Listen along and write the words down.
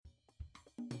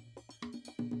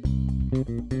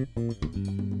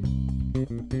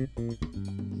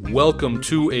Welcome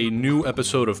to a new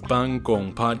episode of Bang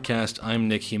Gong Podcast. I'm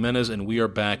Nick Jimenez, and we are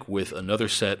back with another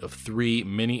set of 3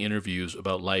 mini interviews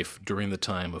about life during the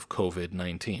time of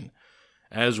COVID-19.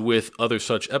 As with other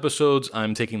such episodes,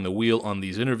 I'm taking the wheel on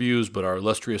these interviews, but our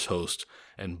illustrious host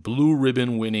and blue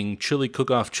ribbon winning chili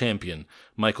cook-off champion,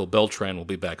 Michael Beltran, will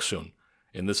be back soon.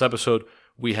 In this episode,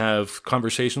 we have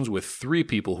conversations with 3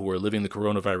 people who are living the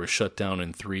coronavirus shutdown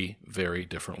in 3 very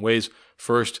different ways.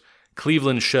 First,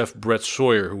 Cleveland chef Brett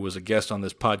Sawyer, who was a guest on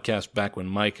this podcast back when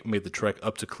Mike made the trek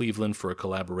up to Cleveland for a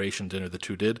collaboration dinner the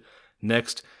two did.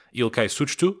 Next, Ilkay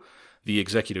Suçtu, the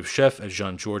executive chef at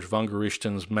Jean-Georges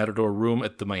Vongerichten's Matador Room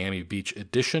at the Miami Beach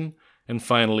Edition. And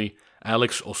finally,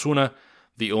 Alex Osuna,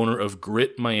 the owner of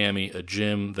Grit Miami, a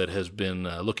gym that has been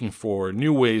looking for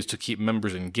new ways to keep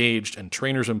members engaged and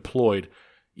trainers employed,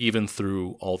 even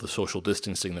through all the social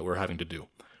distancing that we're having to do.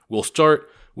 We'll start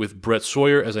with Brett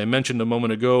Sawyer. As I mentioned a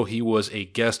moment ago, he was a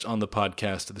guest on the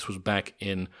podcast. This was back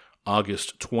in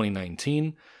August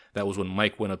 2019. That was when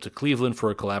Mike went up to Cleveland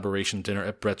for a collaboration dinner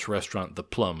at Brett's restaurant, The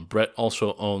Plum. Brett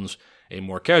also owns a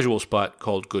more casual spot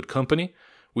called Good Company.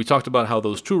 We talked about how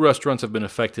those 2 restaurants have been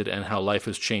affected and how life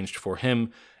has changed for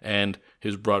him and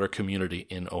his broader community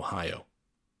in Ohio.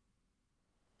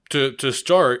 To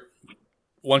start,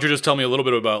 why don't you just tell me a little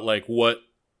bit about like what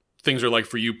things are like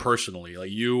for you personally?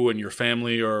 Like you and your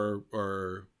family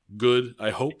are good, I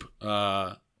hope.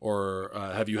 Or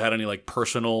have you had any like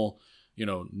personal,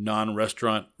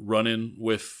 non-restaurant run-in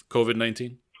with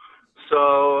COVID-19?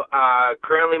 So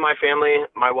currently my family,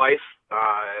 my wife,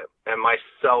 and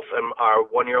myself and our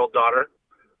 1-year-old daughter,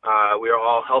 we are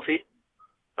all healthy.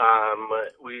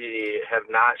 We have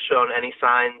not shown any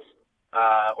signs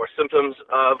or symptoms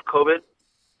of COVID.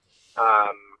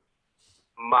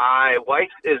 My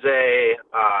wife is a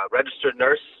registered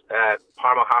nurse at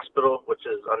Parma Hospital, which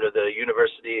is under the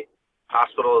University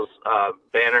Hospitals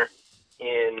banner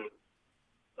in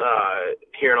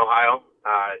here in Ohio.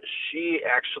 She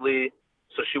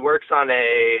works on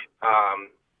a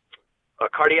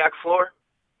cardiac floor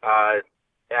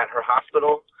at her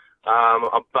hospital.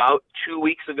 About 2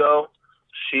 weeks ago,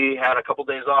 she had a couple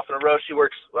days off in a row. She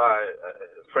works,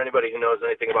 for anybody who knows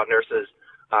anything about nurses,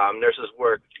 nurses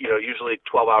work, usually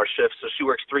 12-hour shifts. So she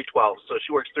works 3/12. So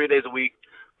she works 3 days a week,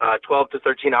 12 to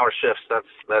 13-hour shifts. That's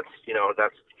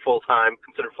full-time,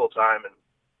 considered full-time. And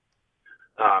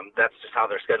that's just how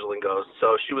their scheduling goes.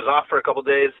 So she was off for a couple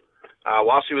days.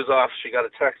 While she was off, she got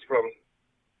a text from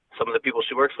some of the people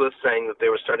she works with saying that they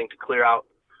were starting to clear out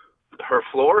her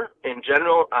floor in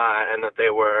general, and that they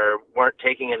weren't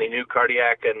taking any new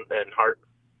cardiac and heart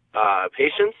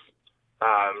patients.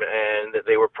 And that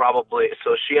they were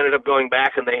so she ended up going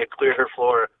back and they had cleared her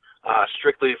floor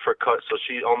strictly so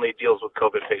she only deals with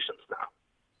COVID patients now.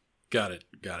 Got it.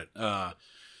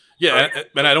 Yeah,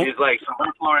 and I don't. She's like, so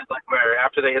her floor is like where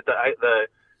after they hit the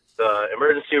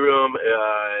emergency room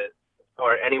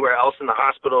or anywhere else in the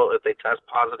hospital, if they test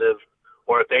positive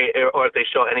or if they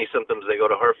show any symptoms, they go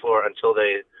to her floor until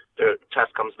their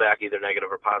test comes back either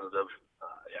negative or positive.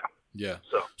 Yeah.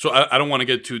 So I don't want to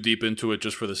get too deep into it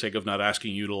just for the sake of not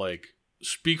asking you to like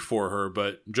speak for her,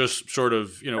 but just sort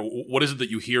of, what is it that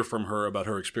you hear from her about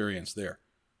her experience there?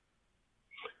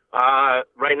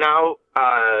 Right now,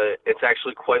 it's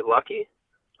actually quite lucky.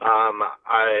 They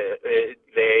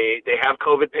have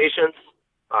COVID patients.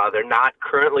 They're not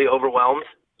currently overwhelmed.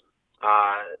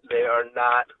 They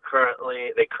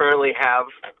currently have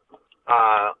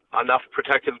enough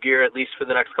protective gear at least for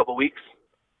the next couple weeks.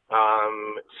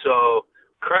 So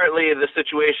currently the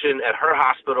situation at her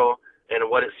hospital and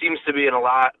what it seems to be in a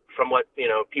lot from what,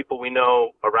 people we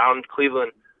know around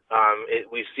Cleveland,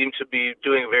 we seem to be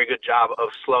doing a very good job of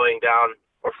slowing down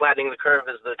or flattening the curve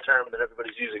is the term that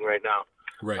everybody's using right now,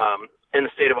 right. In the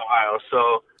state of Ohio.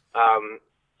 So,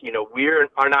 we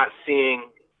are not seeing,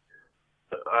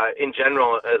 in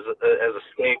general, as a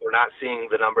state, we're not seeing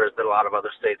the numbers that a lot of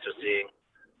other states are seeing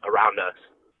around us.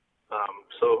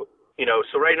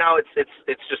 So right now it's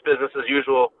just business as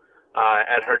usual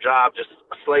at her job, just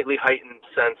a slightly heightened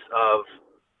sense of,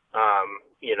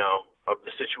 of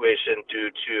the situation due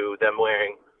to them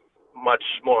wearing much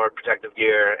more protective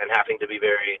gear and having to be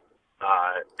very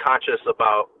conscious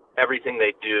about everything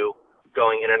they do,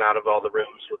 going in and out of all the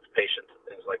rooms with patients and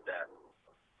things like that.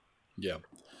 Yeah.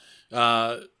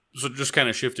 So just kind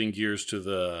of shifting gears to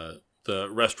the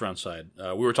restaurant side.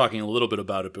 We were talking a little bit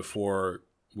about it before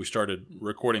we started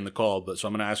recording the call, so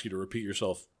I'm going to ask you to repeat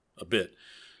yourself a bit.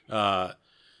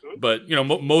 But,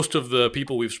 most of the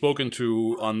people we've spoken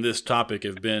to on this topic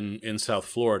have been in South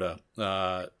Florida.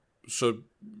 So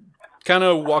kind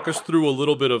of walk us through a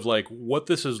little bit of like what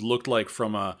this has looked like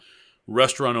from a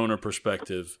restaurant owner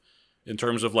perspective in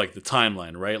terms of like the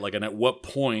timeline, right? Like, and at what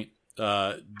point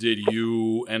did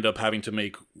you end up having to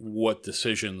make what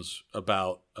decisions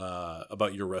about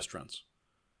your restaurants?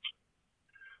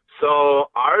 So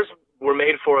ours were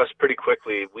made for us pretty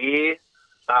quickly. We,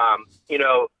 I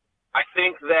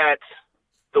think that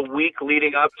the week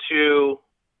leading up to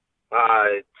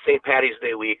St. Patty's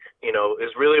Day week,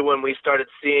 is really when we started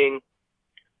seeing,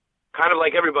 kind of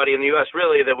like everybody in the U.S.,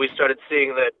 really, that we started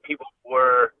seeing that people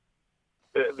were,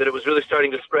 that it was really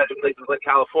starting to spread in places like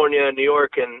California, New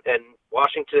York, and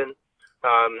Washington.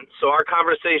 So our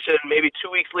conversation maybe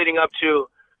 2 weeks leading up to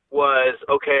was,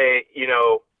 okay,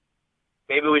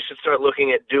 maybe we should start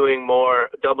looking at doing more,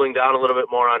 doubling down a little bit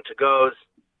more on to-goes,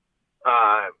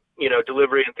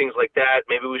 delivery and things like that.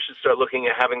 Maybe we should start looking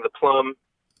at having the Plum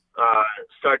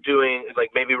start doing,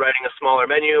 like, maybe writing a smaller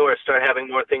menu, or start having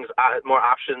more things, more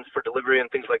options for delivery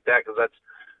and things like that, because that's,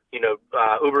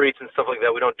 Uber Eats and stuff like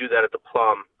that. We don't do that at the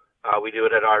Plum. We do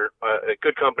it at our a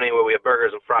good company where we have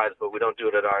burgers and fries, but we don't do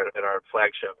it at our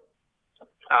flagship.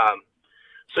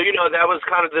 So that was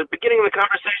kind of the beginning of the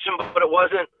conversation, but it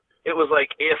wasn't. It was like,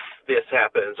 if this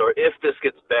happens or if this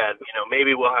gets bad,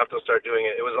 maybe we'll have to start doing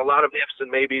it. It was a lot of ifs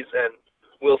and maybes and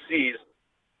we'll sees.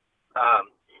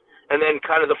 And then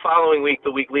kind of the following week,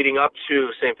 the week leading up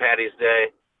to St. Patty's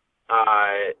Day,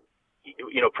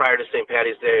 prior to St.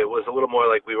 Patty's Day, it was a little more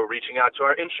like we were reaching out to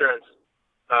our insurance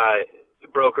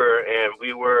broker, and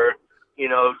we were,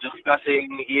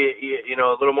 discussing,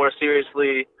 a little more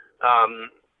seriously,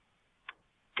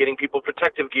 getting people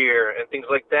protective gear and things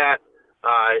like that.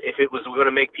 If it was going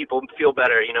to make people feel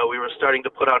better, we were starting to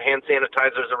put out hand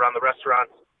sanitizers around the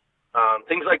restaurants,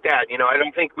 things like that. I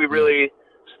don't think we really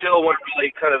still weren't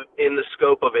really kind of in the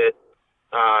scope of it.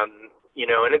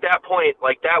 And at that point,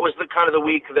 like, that was the kind of the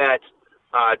week that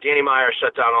Danny Meyer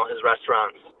shut down all his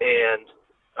restaurants, and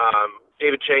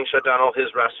David Chang shut down all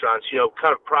his restaurants,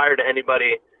 kind of prior to any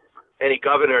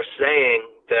governor saying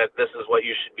that this is what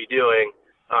you should be doing.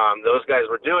 Those guys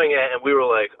were doing it, and we were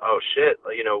like, oh shit,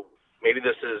 maybe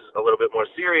this is a little bit more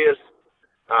serious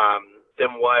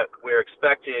than what we're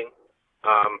expecting.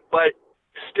 But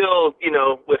still,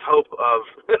 with hope of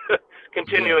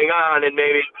continuing on, and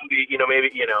maybe.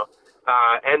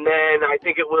 And then I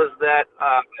think it was that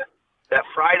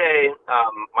Friday,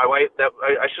 my wife,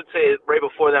 I should say right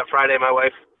before that Friday, my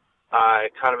wife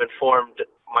kind of informed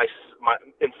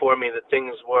me that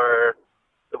things were,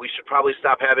 that we should probably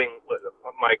stop having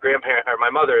my grandparent or my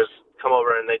mother's come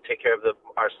over and they take care of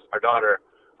our daughter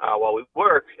while we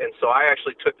work. And so I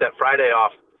actually took that Friday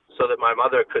off so that my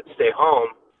mother could stay home,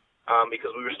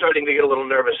 because we were starting to get a little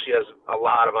nervous. She has a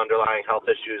lot of underlying health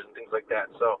issues and things like that.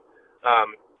 So,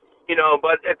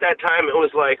 but at that time it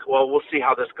was like, well, we'll see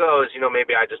how this goes.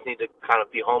 Maybe I just need to kind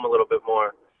of be home a little bit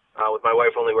more. With my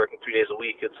wife only working 3 days a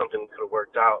week, it's something that could have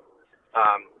worked out.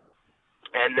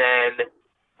 And then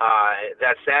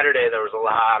that Saturday, there was a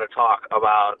lot of talk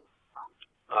about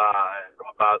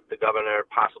the governor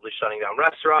possibly shutting down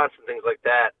restaurants and things like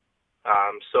that.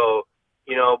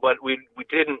 But we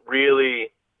didn't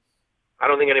really, I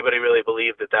don't think anybody really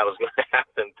believed that was going to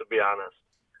happen, to be honest.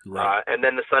 Right. And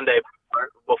then the Sunday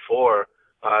before,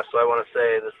 so I want to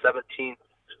say the 17th,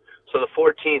 so the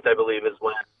 14th, I believe, is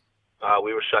when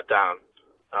we were shut down.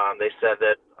 They said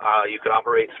that you could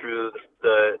operate through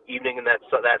the evening in that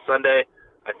Sunday,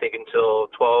 I think until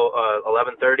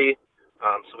 11:30.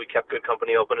 So we kept good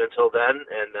company open until then,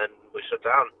 and then we shut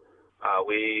down.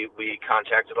 We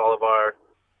contacted all of our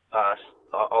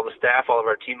all the staff, all of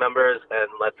our team members, and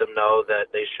let them know that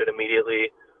they should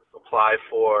immediately apply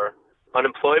for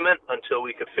unemployment until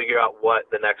we could figure out what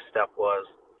the next step was.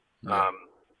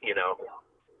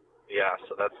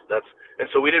 So that's and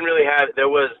so we didn't really have, there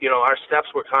was, our steps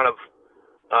were kind of,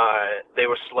 they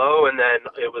were slow, and then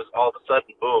it was all of a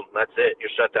sudden, boom, that's it,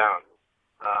 you're shut down.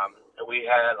 And we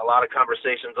had a lot of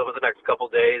conversations over the next couple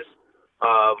of days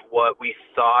of what we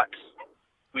thought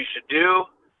we should do,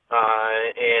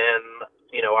 and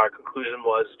our conclusion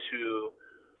was to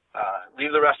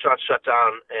leave the restaurant shut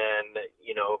down and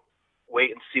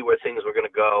wait and see where things were going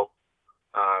to go,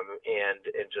 and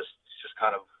just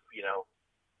kind of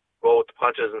roll with the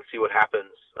punches and see what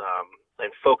happens,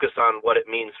 and focus on what it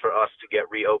means for us to get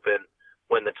reopened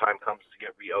when the time comes to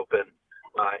get reopened.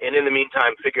 And in the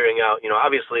meantime, figuring out,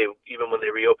 obviously, even when they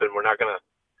reopen, we're not gonna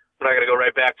go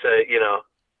right back to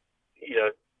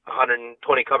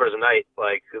 120 covers a night.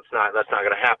 Like, that's not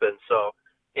gonna happen. So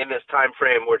in this time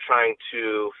frame, we're trying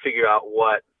to figure out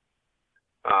what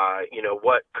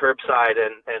curbside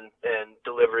and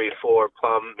delivery for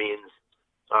Plum means,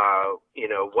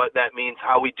 what that means,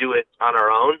 how we do it on our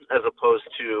own, as opposed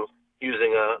to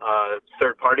using a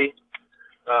third-party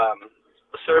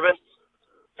service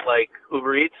like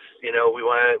Uber Eats.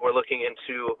 We're looking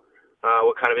into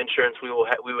what kind of insurance we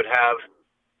would have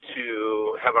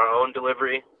to have our own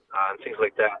delivery and things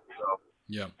like that. So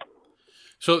yeah.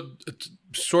 So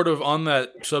sort of on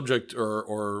that subject,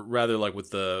 or rather like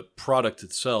with the product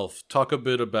itself, talk a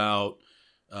bit about,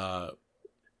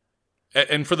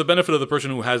 and for the benefit of the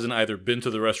person who hasn't either been to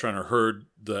the restaurant or heard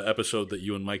the episode that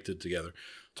you and Mike did together,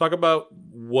 talk about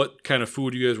what kind of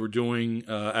food you guys were doing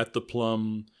at the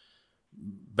Plum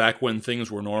back when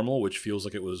things were normal, which feels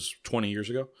like it was 20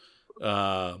 years ago.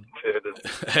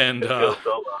 And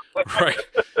right.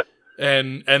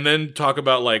 And then talk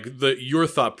about like your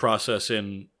thought process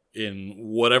in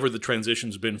whatever the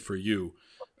transition's been for you,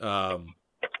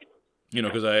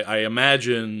 because I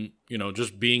imagine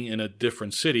just being in a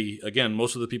different city. Again,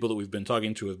 most of the people that we've been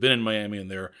talking to have been in Miami,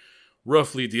 and they're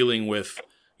roughly dealing with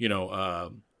a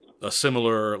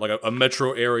similar, like a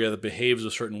metro area that behaves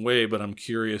a certain way. But I'm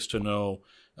curious to know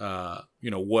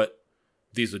what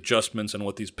these adjustments and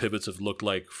what these pivots have looked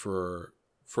like for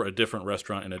a different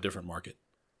restaurant in a different market.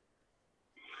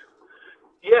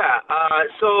 Yeah.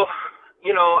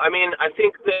 I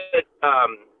think that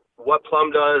what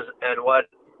Plum does and what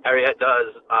Ariete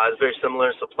does is very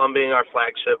similar. So Plum being our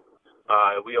flagship,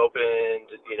 we opened,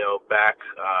 back,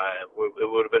 it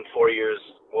would have been 4 years.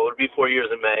 Well, it would be 4 years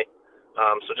in May.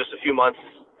 So just a few months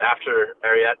after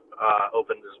Ariete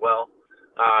opened as well.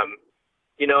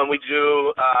 And we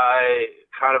do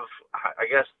kind of, I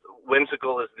guess,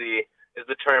 whimsical is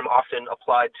the term often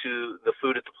applied to the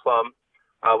food at the Plum.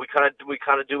 We kind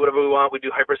of do whatever we want. We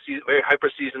do very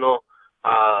hyper seasonal,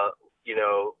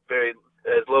 very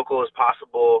as local as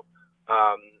possible,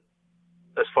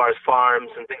 as far as farms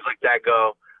and things like that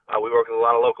go. We work with a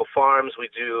lot of local farms. We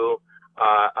do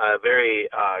a very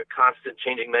constant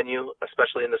changing menu,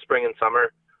 especially in the spring and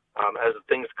summer, as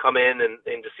things come in and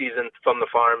into season from the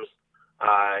farms.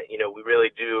 We really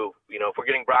do. If we're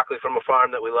getting broccoli from a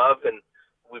farm that we love, and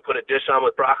we put a dish on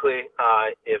with broccoli.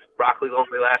 If broccoli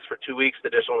only lasts for 2 weeks, the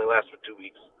dish only lasts for 2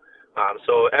 weeks.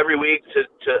 So every week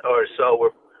or so,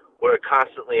 we're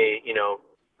constantly,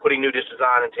 putting new dishes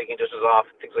on and taking dishes off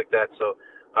and things like that. So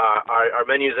our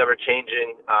menu is ever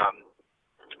changing.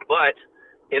 But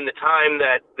in the time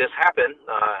that this happened,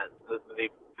 the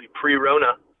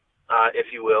pre-Rona, if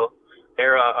you will,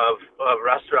 era of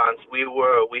restaurants, we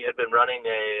had been running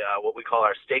what we call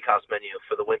our steakhouse menu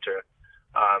for the winter.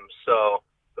 So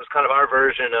it was kind of our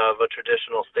version of a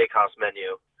traditional steakhouse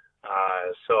menu.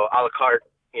 So a la carte,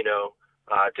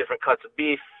 different cuts of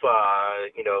beef,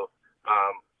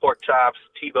 pork chops,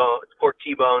 pork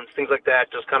T-bones, things like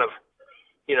that. Just kind of,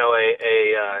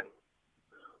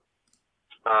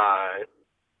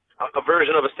 a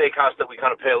version of a steakhouse that we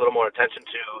kind of pay a little more attention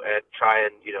to and try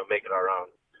and, make it our own.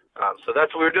 So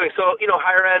that's what we were doing. So,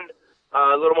 higher end,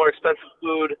 a little more expensive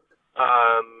food,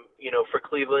 for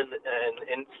Cleveland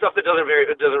and stuff that doesn't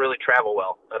really travel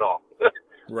well at all.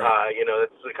 Right.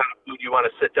 It's the kind of food you want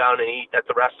to sit down and eat at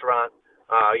the restaurant.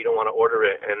 You don't want to order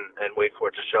it and wait for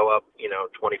it to show up,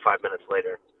 25 minutes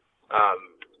later.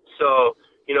 So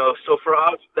for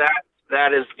us,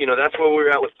 that is, that's where we're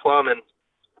at with Plum. And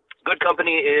Good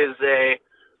Company is a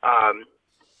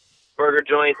burger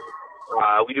joint.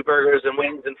 We do burgers and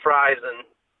wings and fries and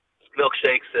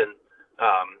milkshakes and,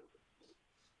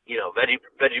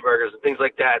 veggie burgers and things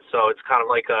like that. So it's kind of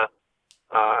like a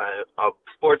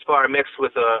sports bar mixed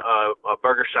with a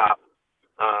burger shop,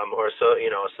 or a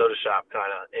soda shop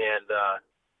kind of. And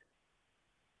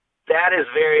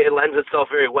it lends itself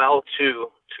very well to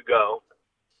go.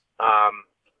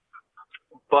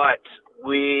 But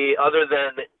other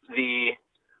than the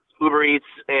Uber Eats,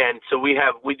 and so we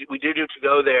do to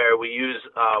go there. We use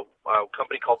a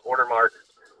company called Ordermark,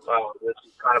 which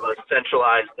is kind of a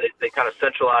centralized. They kind of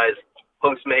centralize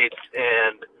Postmates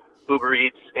and Uber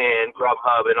Eats and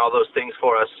Grubhub and all those things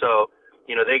for us. So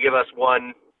they give us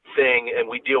one thing and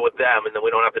we deal with them, and then we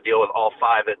don't have to deal with all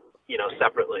five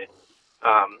separately.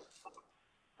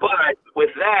 But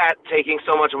with that taking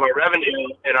so much of our revenue,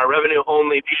 and our revenue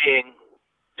only being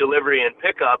delivery and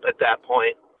pickup at that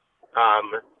point,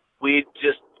 we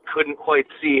just couldn't quite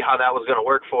see how that was going to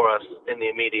work for us in the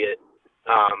immediate,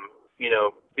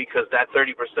 because that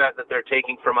 30% that they're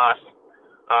taking from us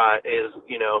is,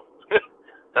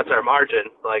 that's our margin.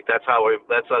 Like that's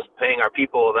us paying our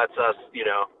people. That's us,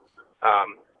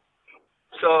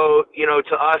 So,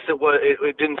 to us,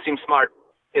 it didn't seem smart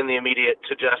in the immediate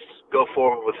to just go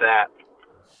forward with that.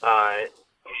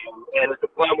 And at the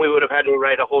Plum, we would have had to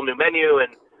write a whole new menu.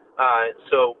 And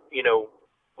so,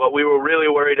 what we were really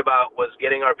worried about was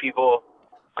getting our people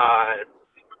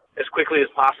as quickly as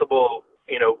possible.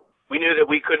 We knew that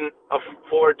we couldn't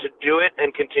afford to do it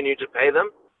and continue to pay them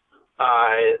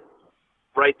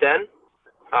right then,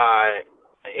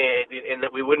 and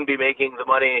that we wouldn't be making the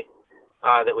money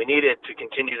that we needed to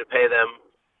continue to pay them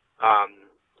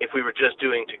if we were just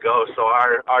doing to go. So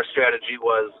our strategy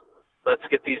was, let's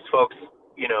get these folks,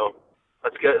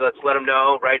 let's let them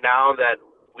know right now that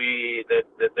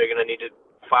they're going to need to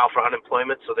file for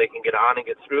unemployment so they can get on and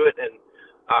get through it. And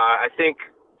I think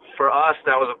for us,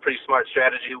 that was a pretty smart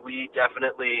strategy. We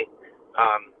definitely,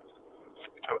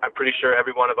 I'm pretty sure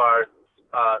every one of our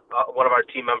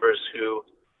team members who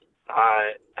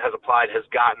has applied has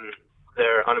gotten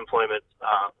their unemployment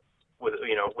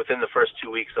within the first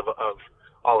 2 weeks of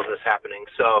all of this happening.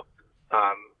 So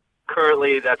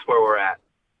currently, that's where we're at.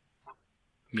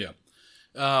 Yeah.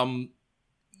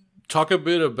 Talk a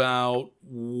bit about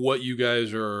what you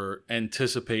guys are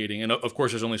anticipating, and of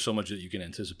course, there's only so much that you can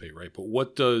anticipate, right? But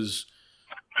what does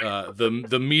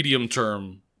the medium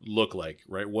term look like,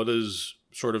 right? What is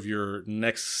sort of your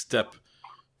next step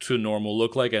to normal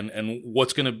look like, and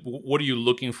what are you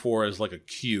looking for as like a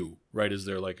cue, right? Is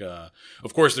there like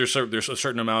of course there's a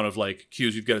certain amount of like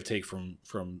cues you've got to take from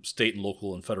state and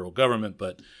local and federal government,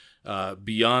 but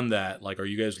beyond that, like, are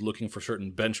you guys looking for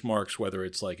certain benchmarks, whether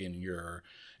it's like in your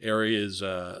areas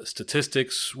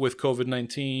statistics with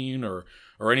COVID-19 or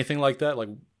anything like that? Like,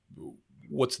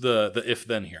 what's the if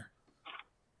then here?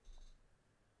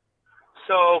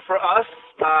 So for us,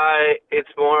 it's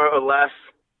more or less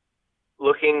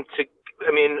looking to,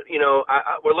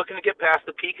 we're looking to get past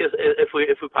the peak if we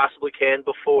possibly can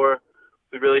before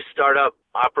we really start up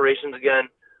operations again.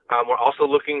 We're also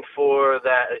looking for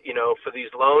that, for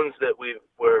these loans that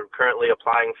we're currently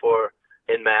applying for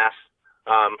en masse,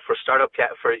 for startup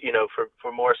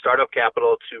for more startup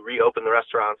capital to reopen the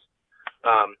restaurants.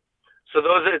 So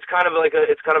it's kind of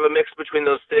a mix between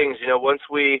those things. Once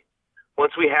we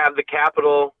have the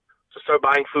capital to start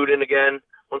buying food in again,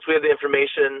 once we have the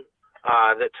information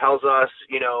that tells us,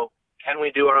 can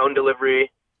we do our own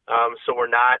delivery, so we're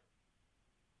not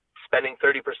spending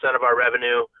 30% of our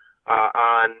revenue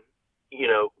on,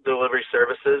 delivery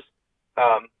services.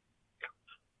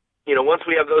 Once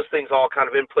we have those things all kind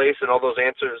of in place and all those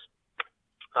answers,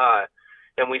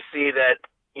 and we see that,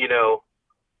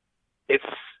 it's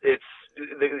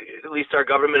at least our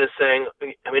government is saying,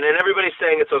 and everybody's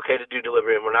saying it's okay to do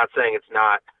delivery, and we're not saying it's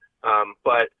not.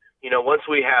 But once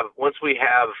we have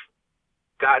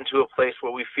gotten to a place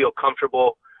where we feel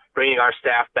comfortable bringing our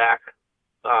staff back,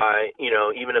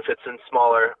 even if it's in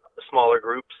smaller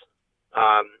groups,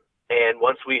 and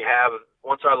once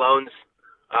our loans,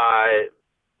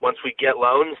 once we get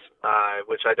loans,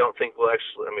 which I don't think we'll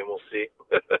see.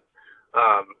 But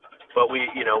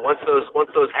once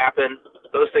those happen,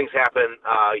 those things happen,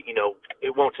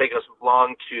 it won't take us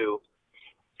long to,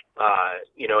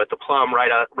 at the Plum,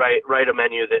 write a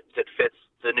menu that fits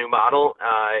the new model,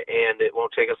 and it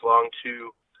won't take us long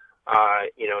to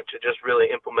just really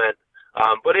implement.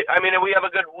 But we have a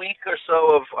good week or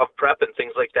so of prep and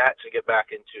things like that to get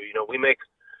back into. We make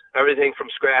everything from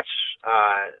scratch,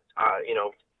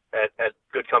 at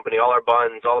Good Company. All our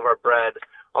buns, all of our bread,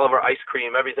 all of our ice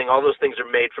cream, everything, all those things are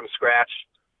made from scratch.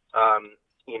 And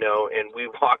we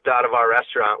walked out of our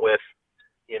restaurant with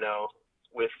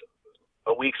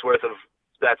a week's worth of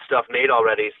that stuff made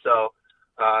already. So,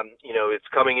 it's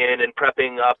coming in and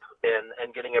prepping up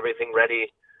and getting everything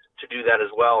ready to do that as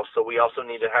well. So we also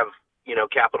need to have,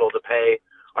 capital to pay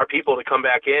our people to come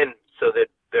back in so that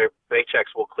their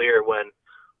paychecks will clear when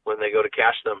they go to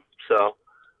cash them. So,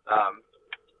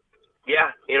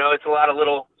 it's a lot of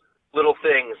little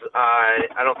things.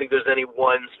 I don't think there's any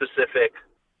one specific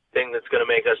thing that's going to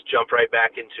make us jump right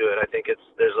back into it. I think it's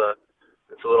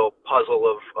a little puzzle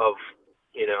of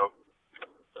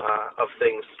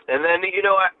things. And then,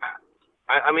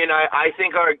 I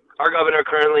think our governor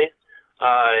currently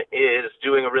is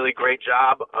doing a really great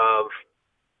job of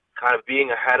kind of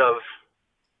being ahead of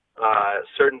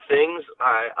certain things.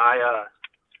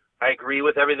 I agree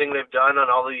with everything they've done on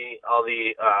all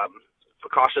the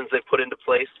precautions they've put into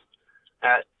place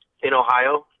in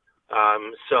Ohio.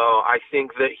 So I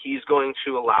think that he's going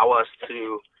to allow us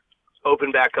to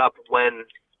open back up when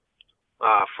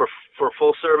for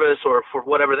full service, or for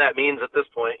whatever that means at this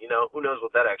point. Who knows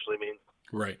what that actually means.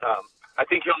 Right. I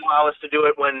think he'll allow us to do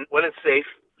it when it's safe.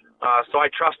 So I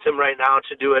trust him right now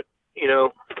to do it,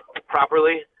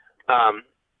 properly.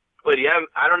 But yeah,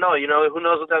 I don't know, who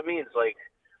knows what that means. Like,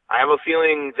 I have a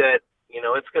feeling that,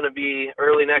 it's going to be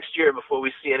early next year before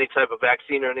we see any type of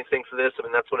vaccine or anything for this.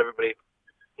 That's what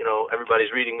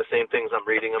everybody's reading the same things I'm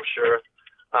reading, I'm sure.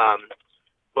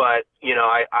 But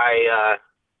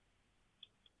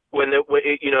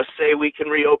say we can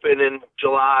reopen in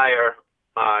July or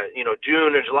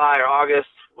June or July or August,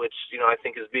 which I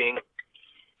think is being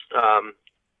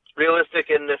realistic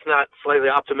and if not slightly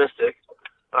optimistic.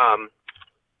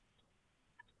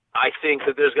 I think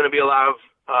that there's going to be a lot of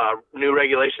new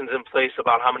regulations in place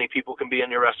about how many people can be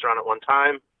in your restaurant at one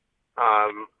time,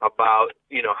 about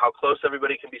how close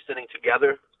everybody can be sitting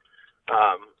together.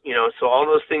 So all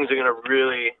those things are going to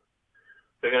really,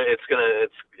 it's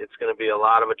going to be a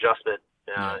lot of adjustment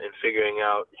in figuring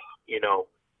out,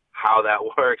 how that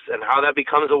works and how that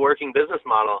becomes a working business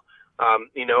model.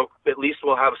 At least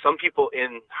we'll have some people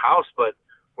in house, but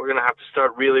we're going to have to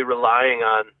start really relying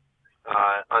on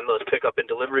those pickup and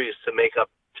deliveries to make up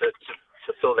to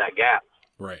fill that gap.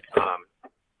 Right.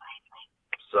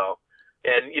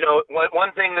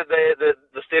 One thing that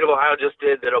the state of Ohio just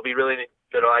did that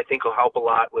I think will help a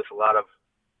lot with a lot of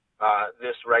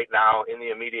this right now in the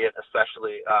immediate,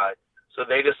 especially. So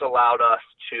they just allowed us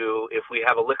to, if we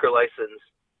have a liquor license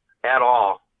at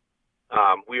all,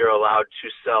 we are allowed to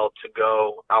sell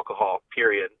to-go alcohol,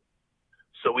 period.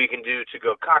 So we can do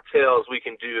to-go cocktails. We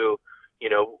can do,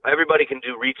 everybody can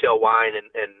do retail wine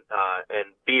and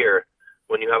beer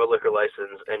when you have a liquor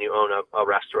license and you own a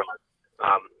restaurant.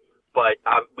 But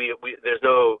there's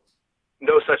no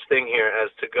such thing here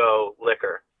as to-go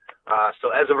liquor. So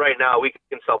as of right now, we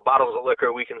can sell bottles of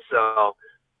liquor. We can sell,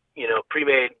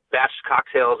 pre-made batch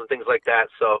cocktails and things like that.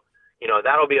 So,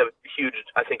 that'll be a huge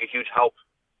help.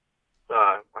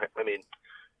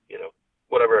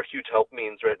 Whatever a huge help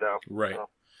means right now. Right.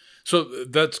 So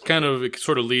that's it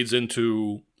sort of leads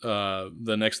into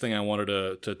the next thing I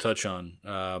wanted to touch on,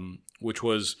 which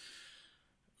was,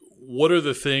 what are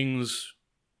the things,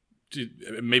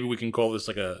 maybe we can call this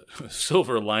like a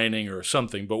silver lining or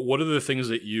something, but what are the things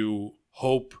that you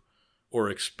hope or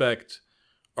expect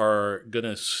are going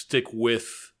to stick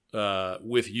with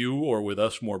you or with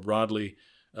us more broadly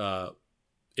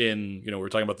we're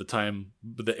talking about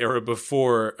the era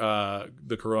before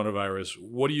the coronavirus.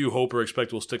 What do you hope or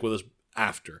expect will stick with us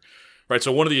after? Right.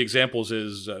 So one of the examples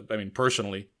is,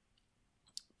 personally,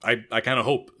 I kind of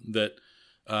hope that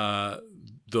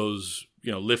those,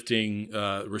 lifting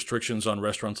restrictions on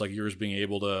restaurants like yours being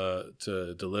able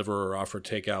to deliver or offer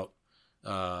takeout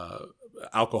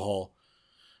alcohol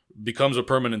becomes a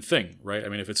permanent thing, right?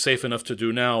 If it's safe enough to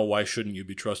do now, why shouldn't you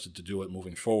be trusted to do it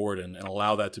moving forward and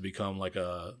allow that to become like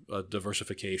a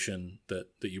diversification that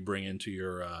you bring into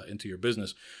your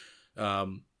business?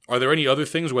 Are there any other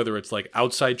things, whether it's like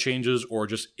outside changes or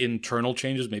just internal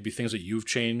changes, maybe things that you've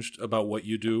changed about what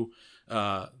you do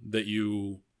that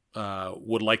you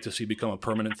would like to see become a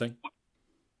permanent thing?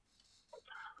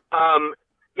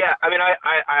 Yeah, I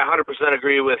 100%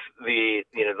 agree with the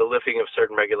lifting of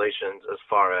certain regulations as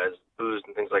far as booze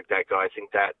and things like that go. I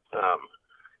think that,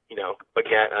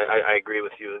 again, I agree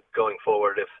with you going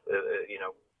forward. If,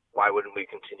 why wouldn't we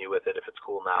continue with it if it's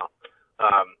cool now?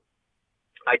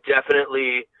 I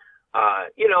definitely, I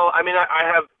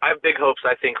have big hopes,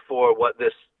 I think, for what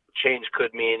this change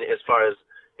could mean as far as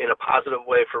in a positive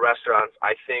way for restaurants.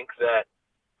 I think that,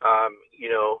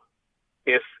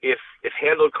 if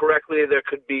handled correctly, there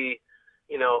could be,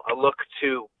 a look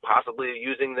to possibly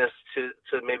using this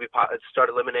to maybe start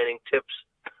eliminating tips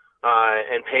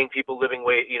and paying people living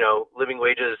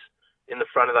wages in the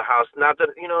front of the house. Not that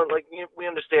we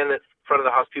understand that front of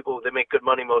the house people, they make good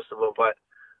money, most of them, but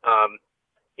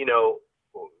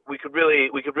we could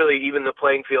really even the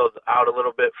playing field out a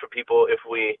little bit for people if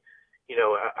we,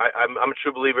 I'm a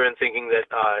true believer in thinking that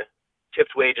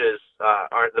tipped wages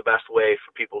aren't the best way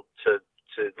for people to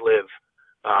live.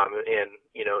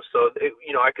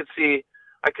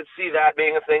 I could see that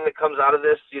being a thing that comes out of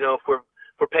this. If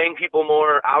we're paying people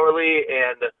more hourly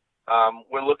and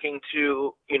we're looking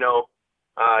to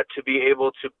be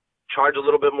able to charge a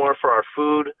little bit more for our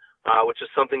food, which is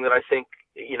something that I think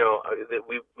that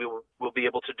we will be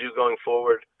able to do going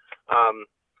forward.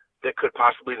 That could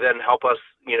possibly then help us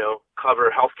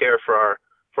cover healthcare for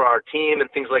our team and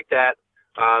things like that.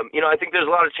 I think there's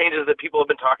a lot of changes that people have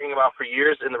been talking about for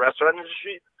years in the restaurant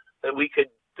industry that we could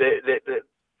that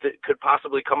could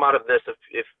possibly come out of this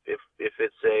if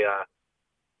it's a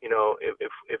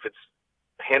if it's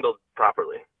handled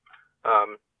properly.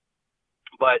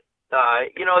 But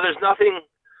there's nothing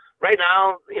right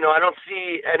now. I don't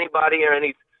see anybody or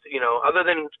any other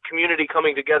than community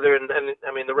coming together, and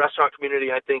the restaurant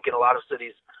community, I think, in a lot of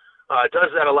cities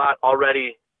does that a lot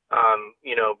already.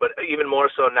 But even more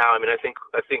so now. I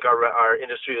think our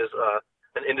industry is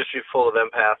an industry full of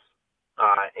empaths,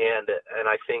 and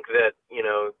I think that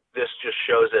this just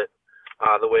shows it,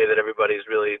 the way that everybody's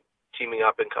really teaming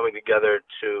up and coming together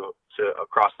to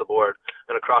across the board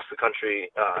and across the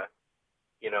country,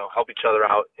 help each other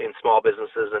out in small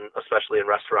businesses and especially in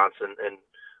restaurants and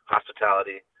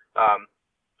hospitality.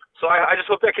 So I just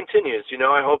hope that continues.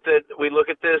 I hope that we look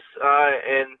at this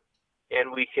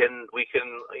and we can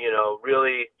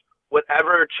really,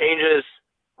 whatever changes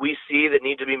we see that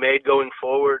need to be made going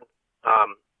forward,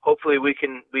 hopefully we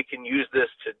can use this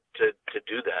to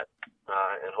do that,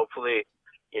 and hopefully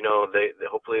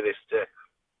they stick.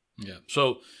 Yeah.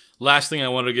 So last thing I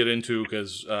want to get into,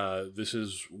 because this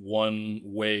is one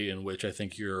way in which I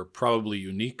think you're probably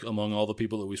unique among all the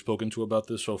people that we've spoken to about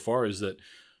this so far, is that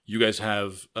you guys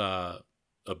have a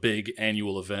big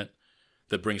annual event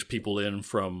that brings people in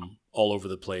from all over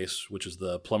the place, which is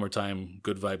the Plumber Time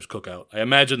Good Vibes Cookout. I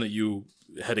imagine that you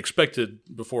had expected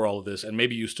before all of this, and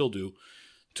maybe you still do,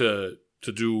 to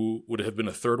do, would it have been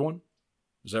a third one?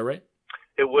 Is that right?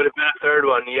 It would have been a third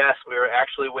one, yes. We were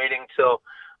actually waiting till,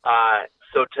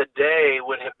 so today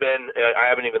would have been, I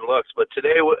haven't even looked, but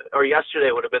today or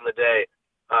yesterday would have been the day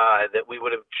that we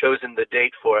would have chosen the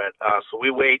date for it. So we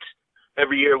wait,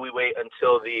 every year we wait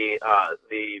until the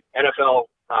NFL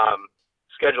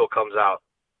schedule comes out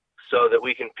so that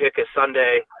we can pick a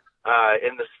Sunday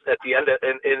at the end of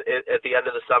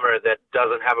the summer that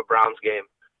doesn't have a Browns game.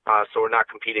 So we're not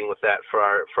competing with that for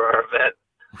our event.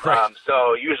 Right.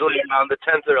 So usually around the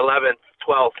 10th or 11th,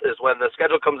 12th is when the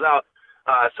schedule comes out.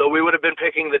 So we would have been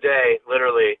picking the day,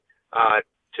 literally,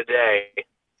 today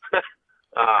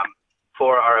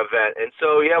for our event. And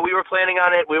so, yeah, we were planning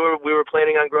on it. We were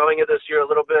planning on growing it this year a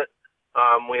little bit.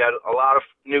 We had a lot of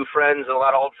new friends and a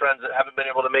lot of old friends that haven't been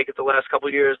able to make it the last couple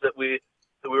of years that we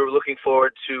were looking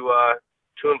forward to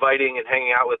inviting and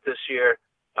hanging out with this year.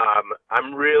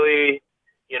 I'm really,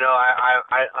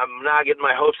 I'm not getting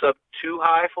my hopes up too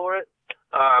high for it.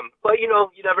 But you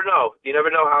never know. You never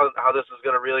know how this is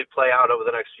going to really play out over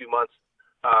the next few months.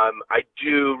 I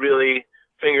do really,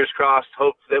 fingers crossed,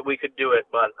 hope that we could do it,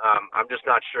 but I'm just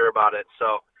not sure about it.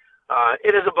 So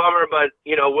it is a bummer, but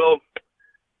we'll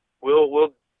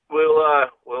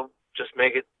just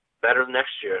make it better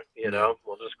next year.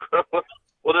 We'll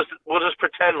just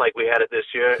pretend like we had it this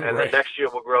year, and Right. then next year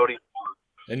we'll grow it even more.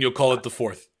 And you'll call it the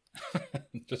fourth,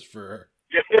 just for her.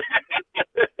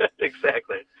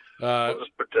 Exactly. We'll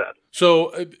just pretend.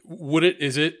 So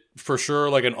is it for sure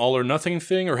like an all or nothing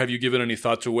thing, or have you given any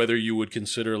thought to whether you would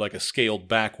consider like a scaled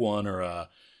back one, or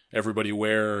everybody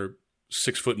wear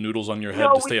 6-foot noodles on your head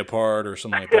to stay apart, or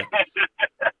something like that?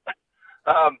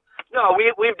 No,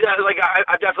 we've done,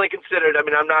 I've definitely considered. I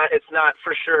mean, it's not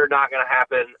for sure not going to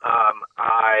happen.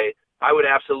 I would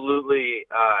absolutely,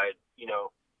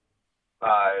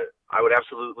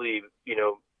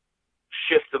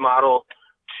 shift the model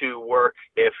to work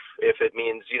if it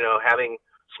means, having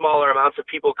smaller amounts of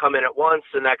people come in at once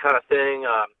and that kind of thing.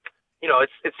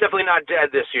 It's definitely not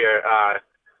dead this year.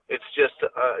 It's just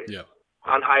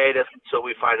on hiatus until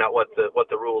we find out what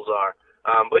the rules are.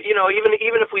 But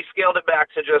even if we scaled it back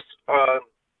to just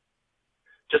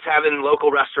having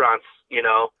local restaurants,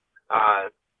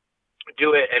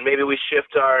 do it, and maybe we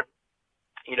shift our,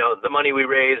 the money we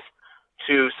raise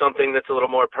to something that's a little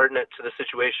more pertinent to the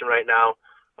situation right now.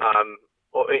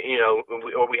 Or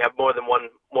we have more than one,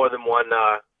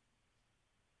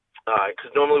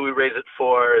 because normally we raise it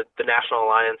for the National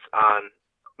Alliance on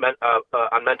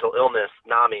Mental Illness,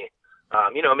 NAMI.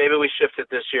 Maybe we shift it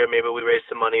this year. Maybe we raise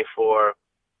some money for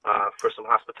some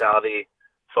hospitality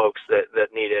folks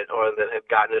that need it or that have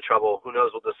gotten into trouble. Who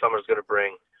knows what the summer's going to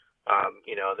bring?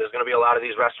 There's going to be a lot of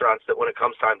these restaurants that when it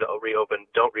comes time to reopen,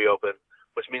 don't reopen,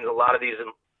 which means a lot of these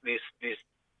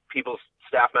people's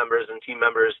staff members and team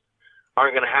members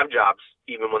aren't going to have jobs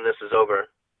even when this is over.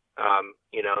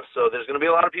 So there's going to be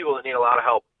a lot of people that need a lot of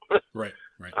help. Right.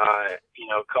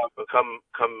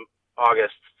 Come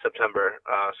August, September.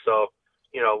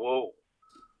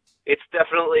 It's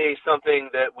definitely something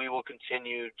that we will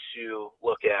continue to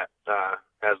look at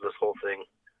as this whole thing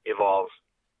evolves.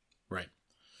 Right.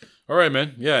 All right,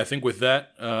 man. Yeah, I think with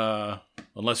that,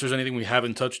 unless there's anything we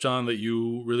haven't touched on that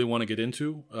you really want to get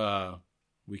into,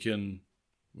 we can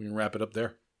wrap it up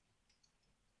there.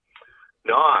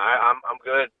 No, I'm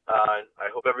good. I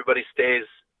hope everybody stays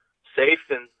safe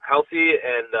and healthy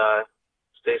and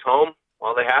stays home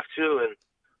while they have to. And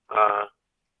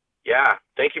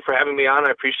thank you for having me on.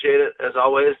 I appreciate it as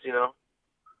always.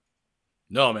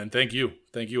 No, man. Thank you,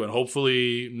 and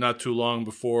hopefully not too long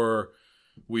before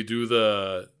we do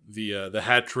the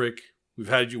hat trick.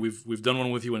 We've done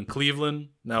one with you in Cleveland.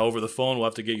 Now over the phone, we'll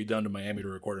have to get you down to Miami to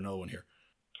record another one here.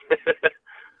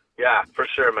 Yeah, for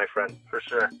sure, my friend. For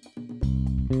sure.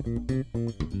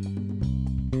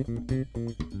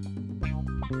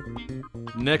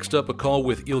 Next up, a call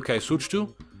with İlkay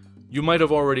Suçtu. You might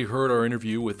have already heard our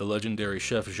interview with the legendary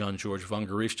chef Jean-Georges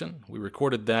Vongerichten. We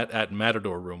recorded that at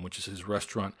Matador Room, which is his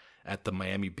restaurant at the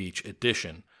Miami Beach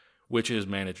Edition, which is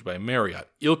managed by Marriott.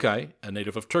 İlkay, a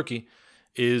native of Turkey,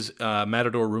 is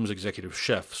Matador Room's executive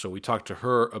chef. So we talked to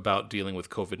her about dealing with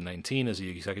COVID-19 as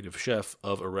the executive chef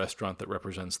of a restaurant that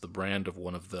represents the brand of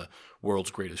one of the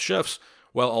world's greatest chefs,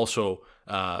 while also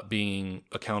being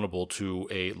accountable to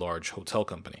a large hotel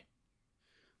company.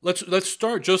 Let's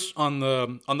start just on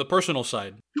the personal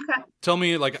side. Okay. Tell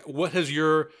me, like, what has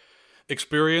your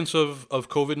experience of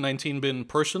COVID-19 been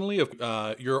personally?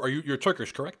 You're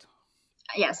Turkish, correct?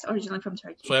 Yes, originally from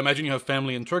Turkey. So I imagine you have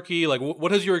family in Turkey. Like,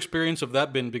 what has your experience of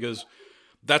that been? Because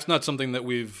that's not something that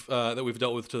we've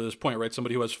dealt with to this point, right?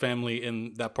 Somebody who has family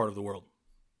in that part of the world.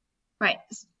 Right.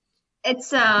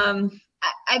 It's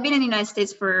I've been in the United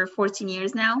States for 14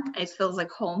 years now. It feels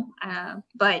like home,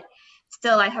 but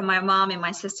still, I have my mom and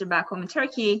my sister back home in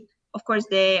Turkey. Of course,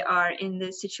 they are in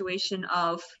the situation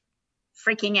of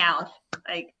freaking out.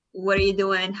 Like, what are you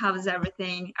doing? How is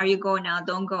everything? Are you going out?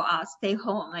 Don't go out. Stay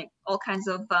home. Like all kinds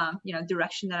of,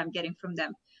 direction that I'm getting from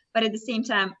them. But at the same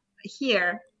time,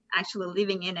 here, actually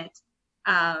living in it,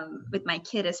 with my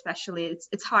kid especially,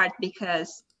 it's hard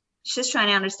because she's trying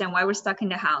to understand why we're stuck in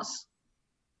the house.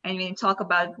 And when you talk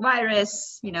about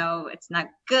virus, it's not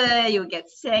good. You'll get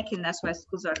sick, and that's why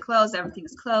schools are closed. Everything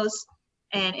is closed,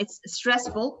 and it's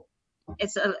stressful.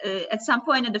 It's at some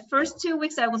point in the first 2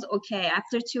 weeks I was okay.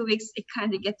 After 2 weeks, it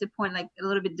kind of gets to the point like a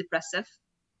little bit depressive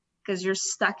because you're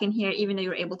stuck in here, even though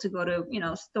you're able to go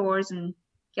to stores and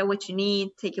get what you need,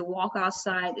 take a walk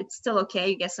outside. It's still okay.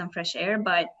 You get some fresh air,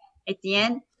 but at the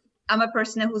end, I'm a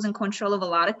person who's in control of a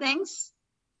lot of things,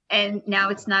 and now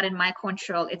it's not in my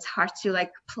control. It's hard to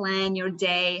like plan your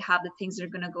day, how the things are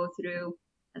gonna go through.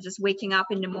 I'm just waking up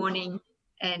in the morning,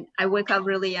 and I wake up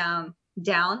really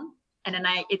down. And then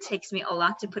it takes me a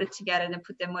lot to put it together and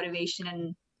put the motivation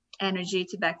and energy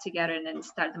to back together and then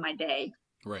start my day.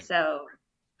 Right. So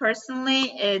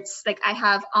personally, it's like I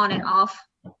have on and off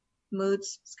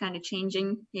moods. It's kind of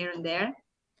changing here and there.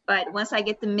 But once I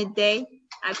get to midday,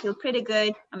 I feel pretty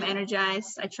good. I'm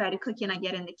energized. I try to cook and I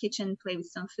get in the kitchen, play with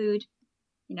some food,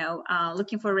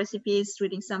 looking for recipes,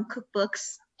 reading some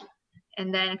cookbooks,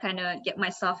 and then kind of get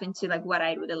myself into like what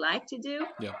I would like to do.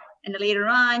 Yeah. And then later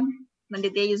on, when the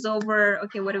day is over,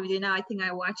 okay, what do we do now? I think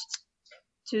I watched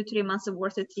 2-3 months of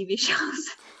worth of TV shows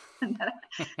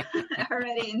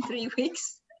already in 3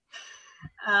 weeks.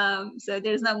 So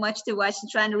there's not much to watch. I'm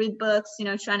trying to read books,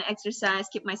 trying to exercise,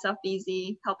 keep myself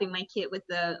busy, helping my kid with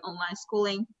the online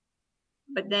schooling.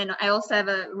 But then I also have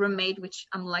a roommate, which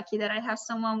I'm lucky that I have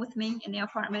someone with me in the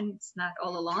apartment. It's not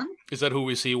all alone. Is that who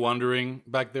we see wandering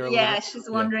back there? Yeah, she's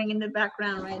wandering in the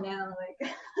background right now.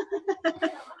 Like.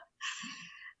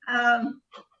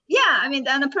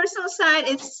 On the personal side,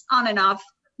 it's on and off,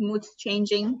 moods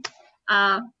changing.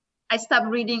 I stopped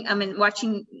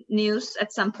watching news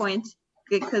at some point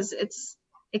because it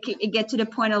get to the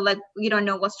point of like, you don't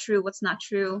know what's true, what's not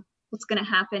true, what's going to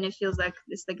happen. It feels like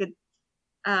it's like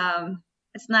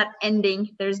it's not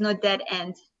ending. There's no dead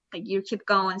end. Like you keep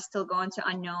going, still going to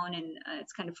unknown, and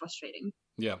it's kind of frustrating.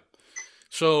 Yeah.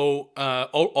 So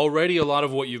already a lot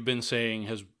of what you've been saying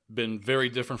has been very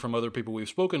different from other people we've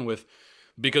spoken with,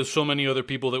 because so many other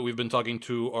people that we've been talking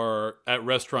to are at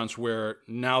restaurants where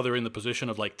now they're in the position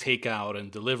of like takeout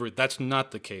and delivery. That's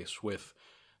not the case with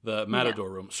the Matador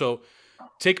Room. So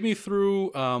take me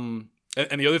through, and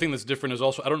the other thing that's different is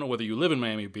also, I don't know whether you live in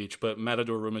Miami Beach, but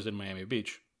Matador Room is in Miami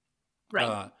Beach.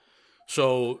 Right.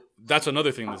 So that's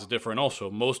another thing that's different also.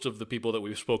 Most of the people that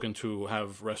we've spoken to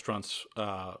have restaurants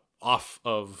off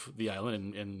of the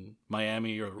island in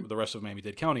Miami or the rest of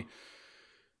Miami-Dade County.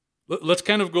 Let's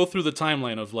kind of go through the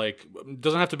timeline of like, it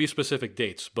doesn't have to be specific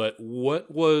dates, but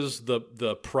what was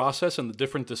the process and the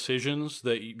different decisions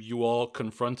that you all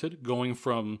confronted going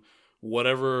from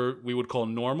whatever we would call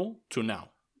normal to now?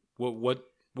 What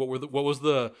was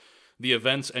the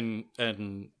events and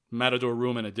Matador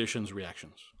Room and Edition's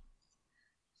reactions?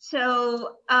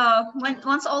 So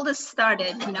once all this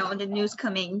started, the news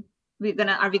coming,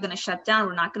 are we gonna shut down?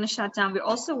 We're not gonna shut down. We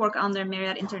also work under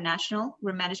Marriott International.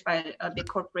 We're managed by a big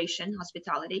corporation,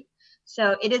 hospitality.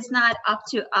 So it is not up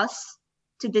to us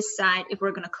to decide if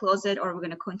we're gonna close it or we're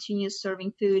gonna continue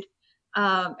serving food.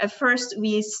 At first,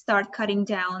 we start cutting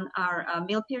down our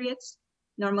meal periods.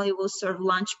 Normally, we'll serve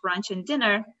lunch, brunch, and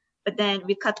dinner, but then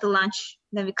we cut the lunch,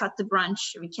 then we cut the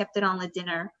brunch. We kept it on the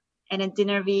dinner, and at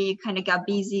dinner we kind of got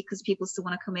busy because people still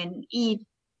want to come in and eat.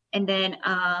 And then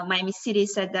Miami City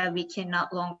said that we can no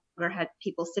longer have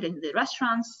people sit in the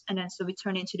restaurants. And then so we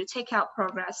turned into the takeout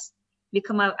progress. we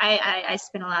come up. I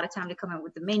spend a lot of time to come up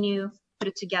with the menu, put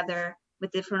it together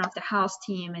with the front of the house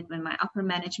team and with my upper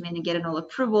management and get an all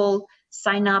approval,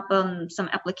 sign up on some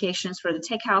applications for the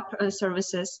takeout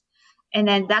services. And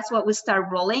then that's what we start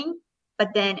rolling.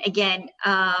 But then again,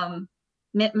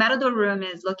 Matador Room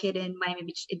is located in Miami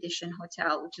Beach Edition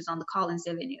Hotel, which is on the Collins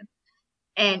Avenue.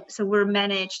 And so we're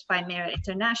managed by Marriott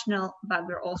International, but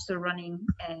we're also running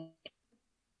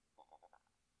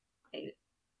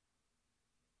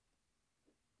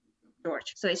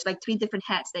George. So it's like 3 different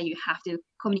heads that you have to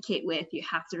communicate with. You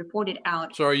have to report it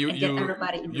out. Sorry,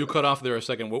 you cut off there a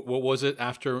second. What was it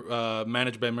after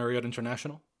managed by Marriott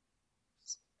International?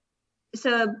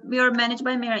 So we are managed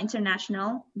by Marriott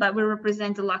International, but we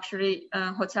represent the luxury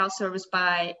hotel service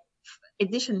by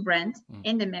Edition brand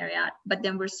in the Marriott, but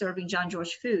then we're serving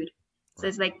Jean-Georges food. So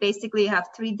it's like basically you have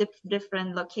 3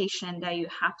 different locations that you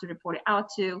have to report it out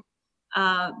to.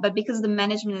 But because the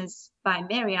management is by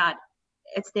Marriott,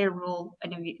 it's their rule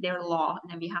and their law,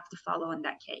 and then we have to follow in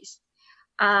that case.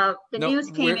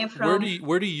 News came in from...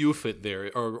 Where do you fit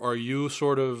there? Are you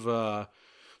sort of...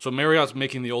 So Marriott's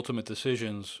making the ultimate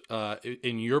decisions.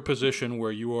 In your position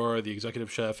where you are the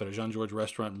executive chef at a Jean-Georges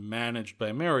restaurant managed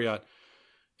by Marriott,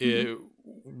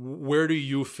 where do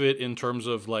you fit in terms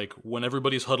of like when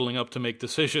everybody's huddling up to make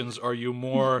decisions? Are you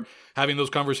more having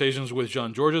those conversations with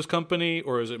Jean-Georges' company,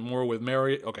 or is it more with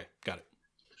Marriott? Okay, got it.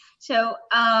 So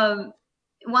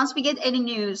once we get any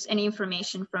news, any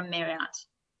information from Marriott,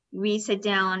 we sit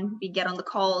down, we get on the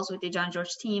calls with the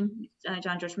Jean-Georges team,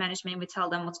 Jean-Georges management, we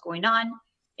tell them what's going on.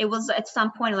 It was at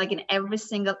some point, like in every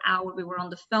single hour, we were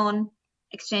on the phone,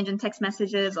 exchanging text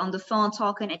messages, on the phone,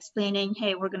 talking, explaining,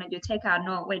 hey, we're going to do takeout.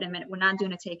 No, wait a minute, we're not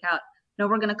doing a takeout. No,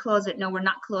 we're going to close it. No, we're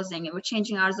not closing it. We're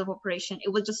changing hours of operation.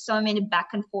 It was just so many back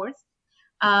and forth.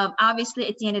 Obviously,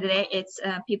 at the end of the day, it's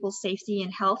people's safety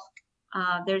and health.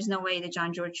 There's no way the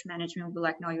Jean-Georges management will be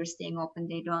like, no, you're staying open.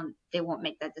 They won't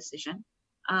make that decision.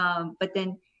 But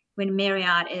then when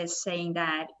Marriott is saying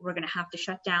that we're going to have to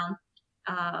shut down,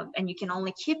 and you can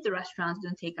only keep the restaurants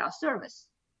doing takeout service.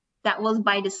 That was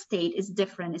by the state. It's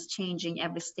different. It's changing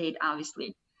every state,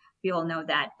 obviously. We all know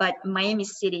that. But Miami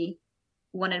City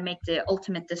wanted to make the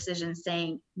ultimate decision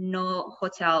saying no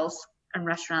hotels and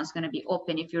restaurants going to be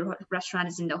open. If your restaurant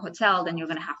is in the hotel, then you're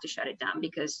going to have to shut it down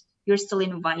because you're still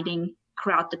inviting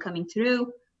crowd to coming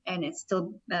through, and it's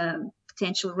still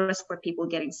potential risk for people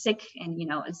getting sick and,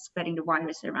 and spreading the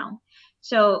virus around.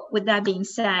 So with that being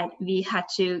said, we had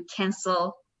to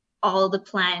cancel all the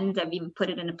plan that we put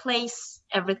it into place,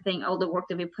 everything, all the work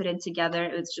that we put in together.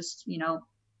 It was just,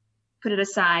 put it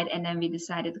aside. And then we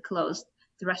decided to close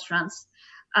the restaurants.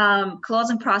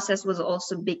 Closing process was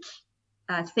also a big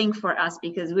thing for us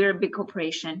because we're a big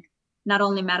corporation. Not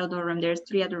only Matador Room, there's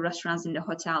 3 other restaurants in the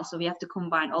hotel. So we have to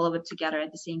combine all of it together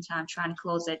at the same time, trying to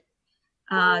close it.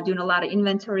 Doing a lot of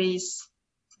inventories,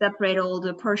 separate all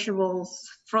the perishables,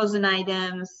 frozen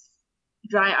items,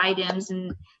 dry items,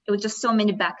 and it was just so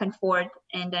many back and forth.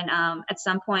 And then at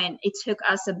some point, it took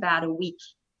us about a week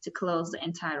to close the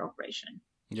entire operation.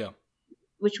 Yeah.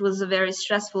 Which was very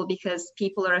stressful because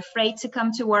people are afraid to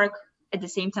come to work. At the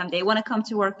same time, they want to come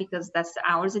to work because that's the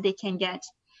hours that they can get.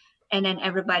 And then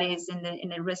everybody is in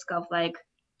the risk of like,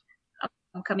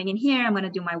 I'm coming in here, I'm going to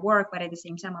do my work, but at the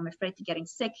same time, I'm afraid to getting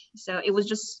sick. So it was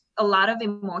just a lot of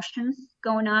emotions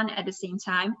going on at the same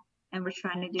time. And we're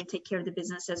trying to take care of the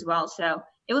business as well. So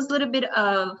it was a little bit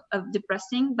of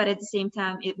depressing, but at the same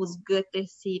time, it was good to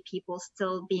see people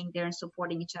still being there and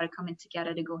supporting each other, coming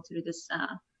together to go through this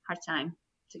hard time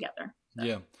together. So.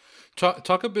 Yeah.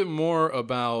 Talk a bit more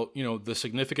about, the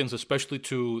significance, especially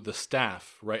to the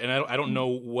staff, right? And I don't know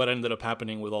what ended up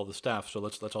happening with all the staff. So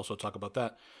let's also talk about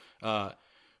that.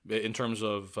 In terms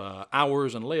of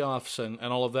hours and layoffs and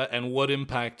all of that, and what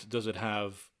impact does it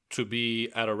have to be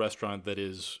at a restaurant that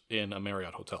is in a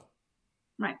Marriott hotel?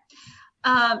 Right.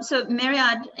 So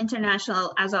Marriott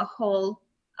International as a whole,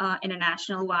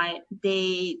 international-wide,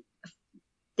 they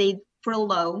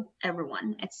furlough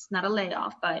everyone. It's not a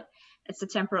layoff, but it's a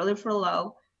temporary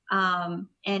furlough. And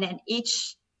then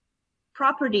each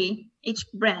property, each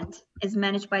brand is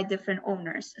managed by different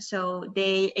owners. So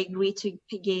they agree to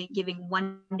giving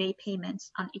 1-day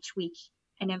payments on each week.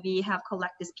 And then we have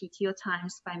collect this PTO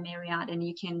times by Marriott, and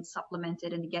you can supplement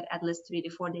it and get at least 3 to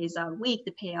 4 days a week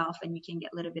to pay off, and you can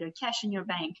get a little bit of cash in your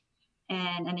bank.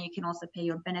 And then you can also pay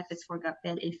your benefits for gut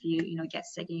bed if you get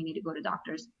sick and you need to go to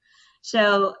doctors.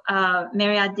 So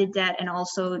Marriott did that, and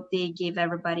also they gave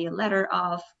everybody a letter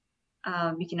of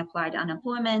you can apply to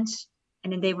unemployment.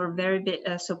 And then they were very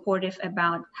supportive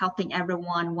about helping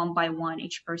everyone one by one,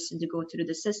 each person to go through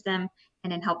the system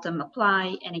and then help them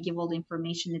apply and give all the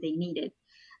information that they needed.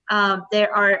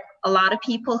 There are a lot of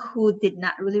people who did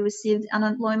not really receive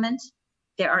unemployment.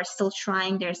 They are still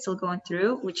trying, they're still going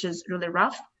through, which is really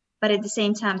rough. But at the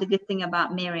same time, the good thing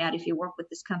about Marriott, if you work with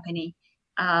this company,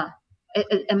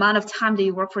 amount of time that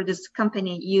you work for this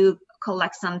company, you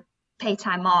collect some pay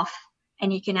time off,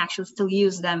 and you can actually still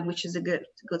use them, which is a good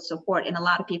support. And a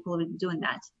lot of people have been doing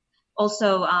that.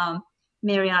 Also,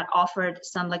 Marriott offered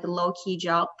some like low-key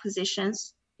job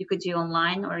positions you could do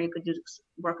online, or you could do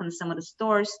work on some of the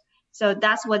stores. So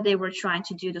that's what they were trying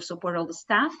to do to support all the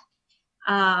staff.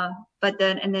 But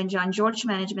then John George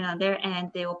Management on their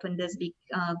end, they opened this big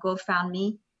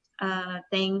GoFundMe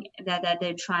thing that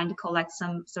they're trying to collect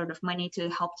some sort of money to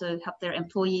help their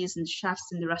employees and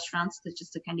chefs in the restaurants,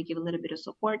 just to kind of give a little bit of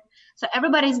support. So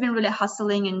everybody's been really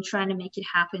hustling and trying to make it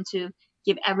happen to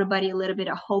give everybody a little bit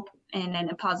of hope and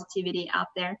a positivity out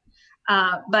there.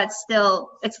 But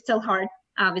still, it's still hard.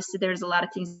 Obviously, there's a lot of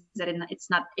things that it's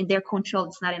not in their control.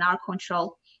 It's not in our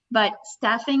control. But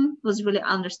staffing was really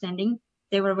understanding.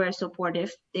 They were very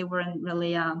supportive. They weren't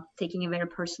really taking it very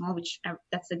personal, which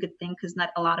that's a good thing, because not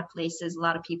a lot of places, a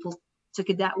lot of people took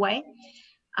it that way.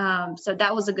 So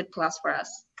that was a good plus for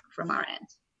us from our end.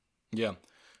 Yeah.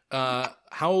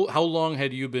 How long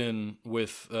had you been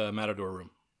with Matador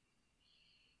Room?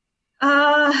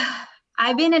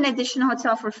 I've been in Edition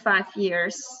Hotel for 5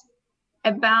 years.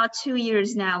 About 2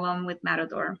 years now I'm with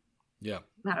Matador. Yeah.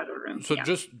 Matador Room. So yeah.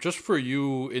 just for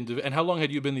you, and how long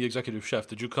had you been the executive chef?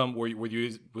 Did you come?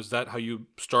 Was that how you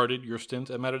started your stint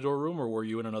at Matador Room, or were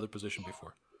you in another position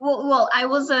before? Well, I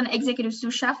was an executive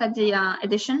sous chef at the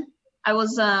Edition. I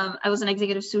was an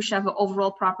executive sous chef of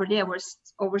overall property. I was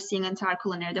overseeing the entire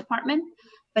culinary department.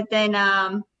 But then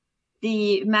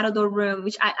the Matador Room,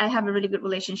 which I have a really good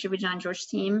relationship with John George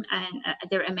team, and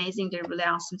they're amazing. They're really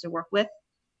awesome to work with.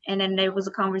 And then there was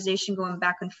a conversation going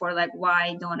back and forth, like,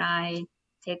 why don't I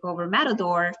take over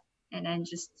Matador and then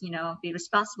just, be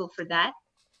responsible for that?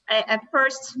 At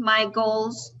first, my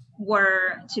goals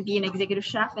were to be an executive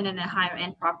chef and in a higher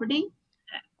end property.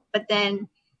 But then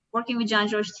working with John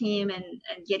George team and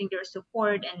getting their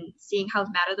support and seeing how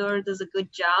Matador does a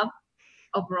good job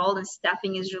overall, and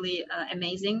staffing is really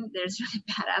amazing. There's really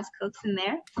badass cooks in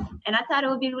there. And I thought it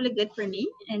would be really good for me.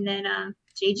 And then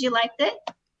JG liked it.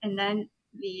 And then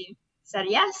we said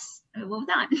yes, and moved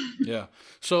on. Yeah.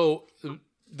 So,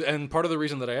 and part of the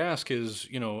reason that I ask is,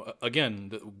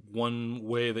 again, one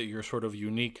way that you're sort of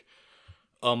unique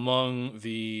among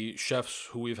the chefs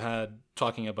who we've had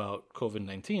talking about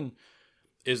COVID-19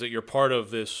 is that you're part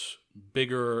of this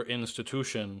bigger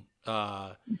institution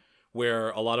where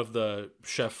a lot of the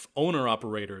chef owner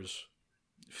operators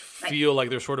feel like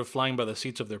they're sort of flying by the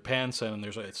seats of their pants, and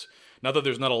it's not that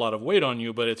there's not a lot of weight on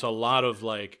you, but it's a lot of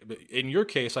in your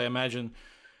case, I imagine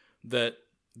that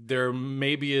there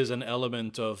maybe is an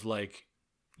element of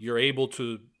you're able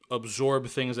to absorb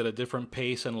things at a different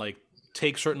pace and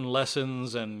take certain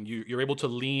lessons, and you're able to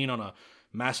lean on a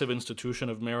massive institution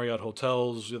of Marriott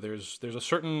hotels. There's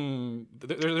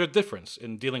a difference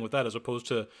in dealing with that as opposed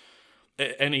to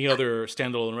any other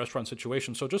standalone restaurant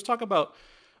situation. So just talk about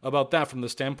that from the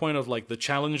standpoint of the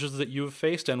challenges that you've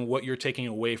faced and what you're taking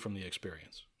away from the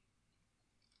experience.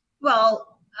 Well,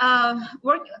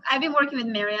 I've been working with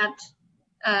Marriott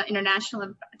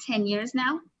International 10 years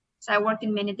now. So I worked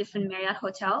in many different Marriott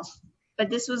hotels, but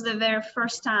this was the very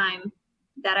first time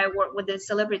that I worked with a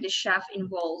celebrity chef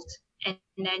involved. And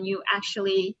then you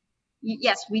actually,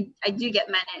 I do get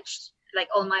managed.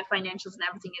 All my financials and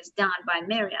everything is done by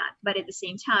Marriott, but at the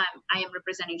same time, I am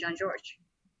representing John George.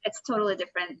 It's totally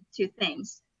different two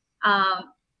things.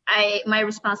 My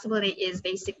responsibility is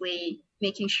basically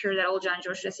making sure that all John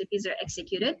George recipes are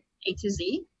executed A to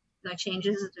Z, no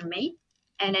changes are made.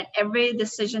 And then every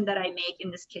decision that I make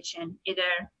in this kitchen, either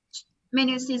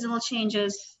menu seasonal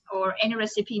changes or any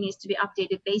recipe needs to be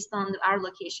updated based on our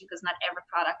location, because not every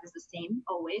product is the same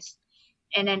always.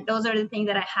 And then those are the things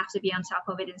that I have to be on top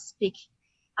of it and speak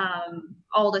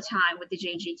all the time with the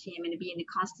JG team and be in the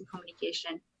constant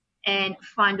communication and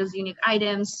find those unique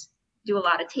items, do a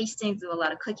lot of tastings, do a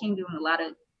lot of cooking, doing a lot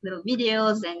of little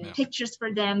videos and pictures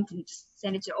for them to just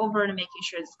send it over and making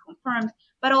sure it's confirmed.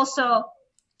 But also,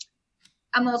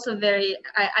 I'm also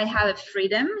I have a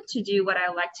freedom to do what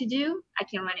I like to do. I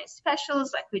can run it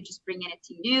specials. I could just bring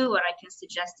anything new, or I can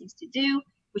suggest things to do,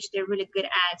 which they're really good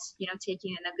at,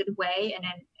 taking in a good way and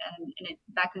then and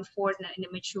back and forth in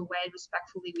a mature way,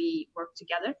 respectfully, we work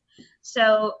together.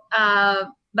 So,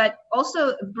 but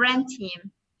also brand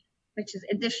team, which is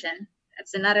Edition.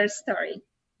 That's another story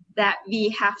that we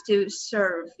have to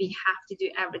serve. We have to do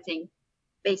everything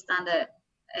based on the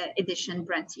Edition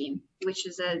brand team, which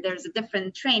is there's a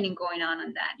different training going on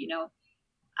that,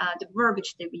 the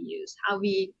verbiage that we use, how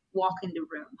we walk in the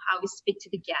room, how we speak to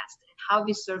the guest, how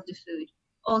we serve the food.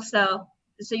 Also,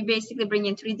 so you basically bring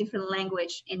in 3 different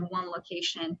language in one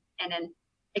location and then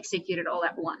execute it all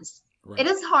at once. Right. It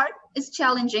is hard. It's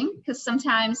challenging because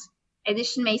sometimes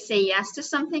Edition may say yes to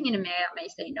something and Marriott may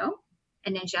say no.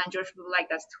 And then Jean-Georges will be like,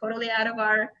 that's totally out of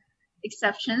our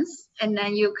exceptions. And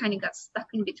then you kind of got stuck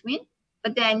in between.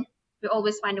 But then we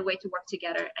always find a way to work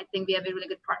together. I think we have a really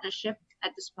good partnership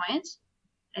at this point.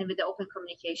 And with the open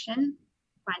communication,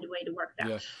 find a way to work that.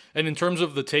 Yeah. And in terms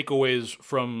of the takeaways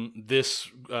from this,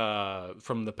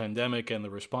 from the pandemic and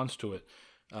the response to it,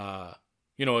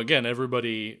 again,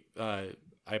 everybody,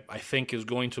 I think, is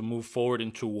going to move forward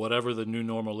into whatever the new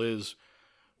normal is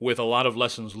with a lot of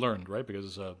lessons learned, right? Because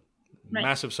it's a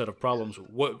massive set of problems.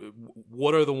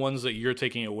 What are the ones that you're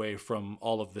taking away from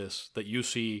all of this that you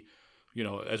see,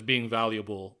 as being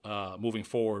valuable moving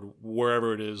forward,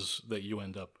 wherever it is that you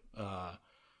end up?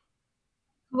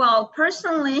 Well,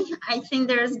 personally, I think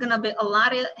there's going to be a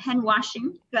lot of hand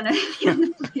washing going to be in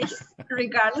the place,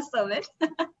 regardless of it.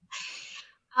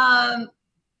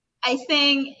 I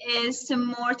think is to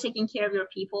more taking care of your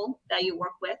people that you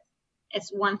work with. It's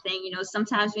one thing,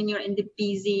 sometimes when you're in the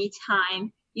busy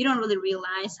time, you don't really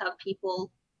realize how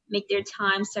people make their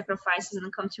time sacrifices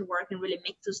and come to work and really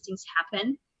make those things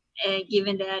happen.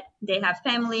 Given that they have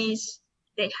families,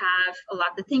 they have a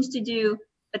lot of things to do,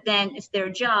 but then it's their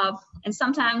job. And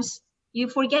sometimes you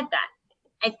forget that.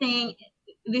 I think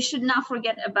we should not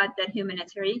forget about that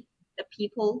humanitarian, the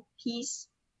people piece.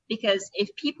 Because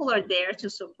if people are there to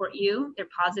support you, they're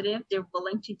positive, they're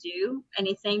willing to do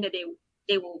anything that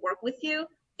they will work with you,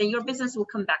 then your business will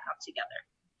come back up together.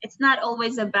 It's not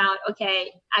always about,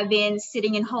 okay, I've been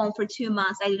sitting in home for 2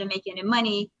 months, I didn't make any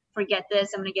money, forget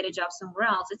this, I'm going to get a job somewhere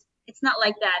else. It's not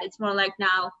like that. It's more like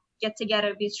now, get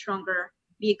together, be stronger,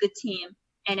 be a good team,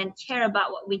 and then care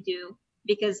about what we do.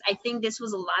 Because I think this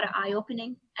was a lot of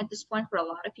eye-opening at this point for a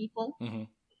lot of people. Mm-hmm.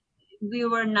 We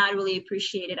were not really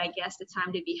appreciated, I guess, the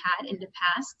time that we had in the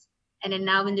past. And then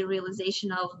now in the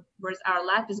realization of where our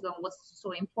life is going, what's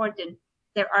so important,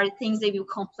 there are things that we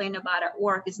complain about at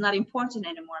work. It's not important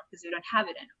anymore because we don't have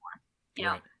it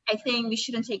anymore. Right. I think we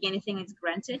shouldn't take anything as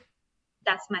granted.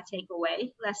 That's my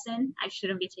takeaway lesson. I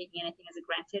shouldn't be taking anything as a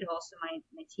granted. Also,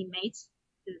 my teammates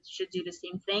should do the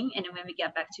same thing. And then when we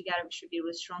get back together, we should be a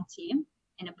really strong team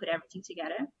and then put everything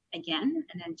together again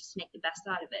and then just make the best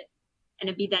out of it. And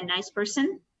to be that nice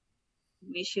person,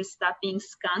 we should stop being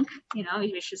skunk.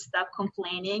 We should stop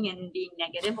complaining and being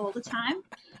negative all the time.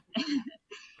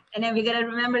 And then we got to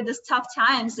remember these tough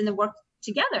times and work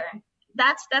together.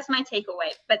 That's my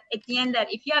takeaway. But at the end, that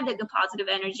if you have the positive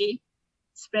energy,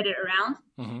 spread it around.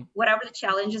 Mm-hmm. Whatever the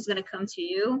challenge is going to come to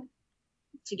you,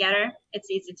 together,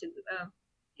 it's easy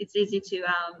to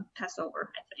pass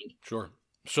over, I think. Sure.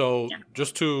 So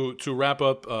just to wrap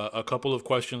up, a couple of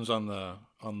questions on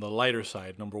the lighter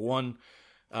side. Number one,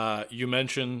 you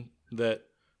mentioned that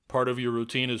part of your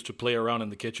routine is to play around in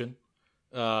the kitchen.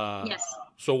 Yes.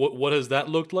 So what has that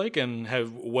looked like, and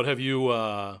what have you?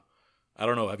 I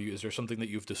don't know. Is there something that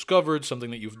you've discovered,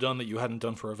 something that you've done that you hadn't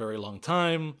done for a very long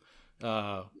time?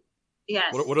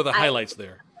 Yes. What are the highlights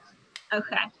there?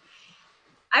 Okay.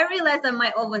 I realized that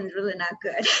my oven is really not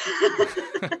good.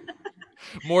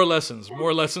 More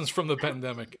lessons from the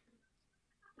pandemic.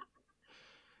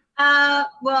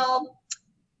 Well,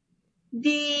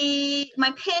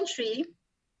 my pantry,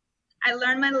 I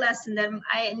learned my lesson that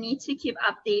I need to keep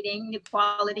updating the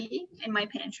quality in my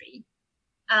pantry.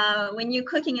 When you're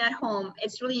cooking at home,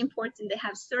 it's really important to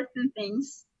have certain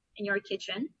things in your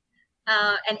kitchen,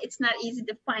 and it's not easy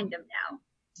to find them now.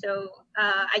 So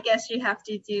I guess you have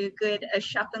to do good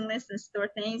shopping lists and store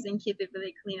things and keep it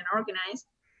really clean and organized.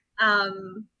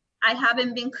 I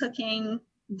haven't been cooking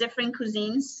different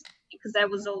cuisines because I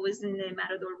was always in the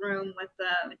Matador room with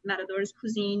Matador's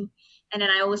cuisine. And then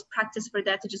I always practice for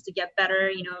that to get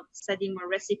better, studying more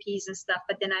recipes and stuff.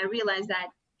 But then I realized that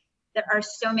there are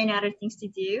so many other things to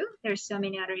do. There's so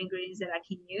many other ingredients that I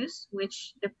can use,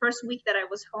 which the first week that I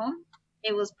was home,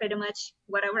 it was pretty much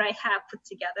whatever I have put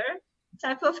together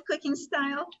type of cooking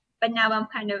style. But now I'm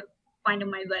kind of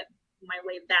finding my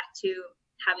way back to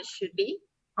how it should be,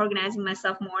 organizing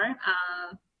myself more.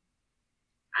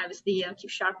 Obviously, keep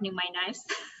sharpening my knives.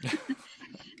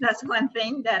 That's one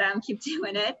thing that keep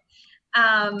doing it.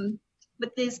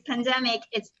 With this pandemic,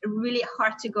 it's really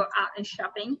hard to go out and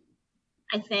shopping.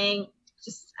 I think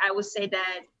I would say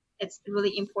that it's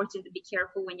really important to be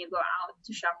careful when you go out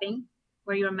to shopping.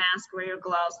 Wear your mask, wear your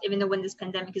gloves. Even though when this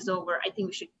pandemic is over, I think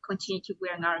we should continue to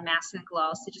wearing our masks and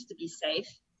gloves just to be safe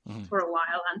for a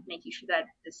while and making sure that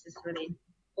this is really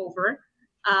over.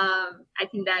 I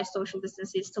think that social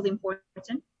distancing is still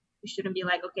important. We shouldn't be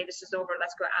like, okay, this is over,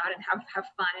 let's go out and have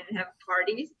fun and have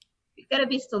parties. We've got to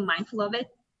be still mindful of it,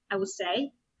 I would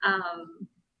say.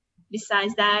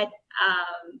 Besides that,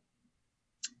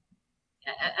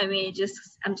 I mean,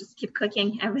 I'm just keep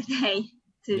cooking every day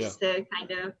just to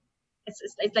kind of,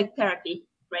 it's like therapy,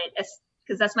 right?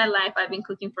 Because that's my life. I've been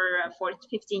cooking for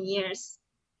 15 years,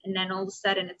 and then all of a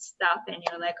sudden it stopped, and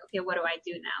you're like, okay, what do I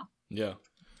do now? Yeah.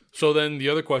 So then the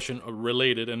other question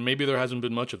related, and maybe there hasn't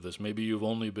been much of this, maybe you've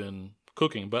only been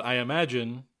cooking, but I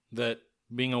imagine that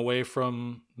being away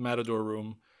from Matador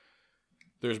Room,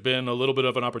 there's been a little bit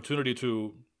of an opportunity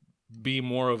to be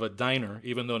more of a diner,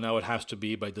 even though now it has to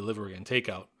be by delivery and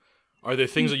takeout. Are there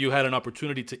things that you had an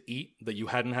opportunity to eat that you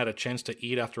hadn't had a chance to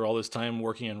eat after all this time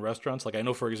working in restaurants? Like I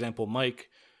know, for example, Mike,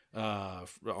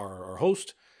 our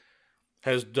host,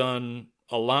 has done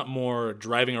a lot more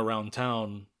driving around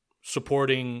town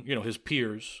supporting, his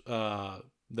peers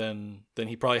than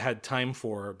he probably had time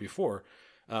for before.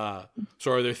 So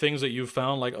are there things that you've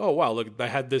found like, oh, wow, look, I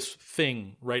had this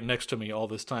thing right next to me all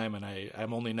this time and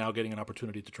I'm only now getting an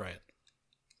opportunity to try it?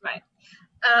 Right.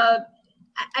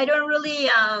 I don't really,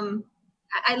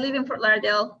 I live in Fort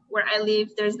Lauderdale. Where I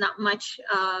live, there's not much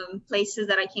places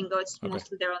that I can go. It's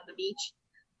mostly there on the beach.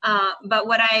 But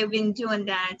what I've been doing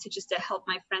to help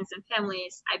my friends and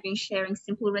families, I've been sharing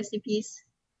simple recipes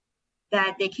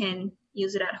that they can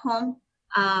use it at home.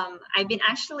 I've been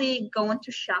actually going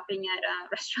to shopping at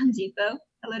Restaurant Depot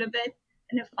a little bit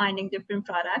and finding different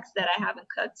products that I haven't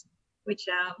cooked, which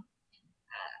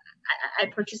I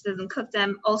purchased them and cooked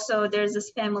them. Also, there's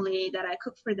this family that I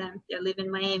cook for them. They live in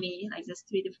Miami, like just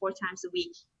 3 to 4 times a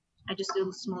week. I just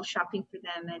do small shopping for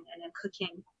them and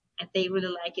cooking. And they really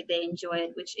like it. They enjoy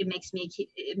it, which it makes me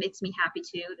happy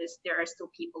too. There are still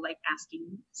people like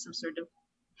asking some sort of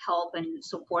help and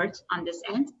support on this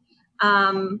end.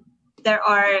 There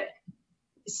are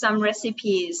some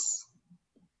recipes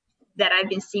that I've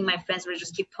been seeing my friends will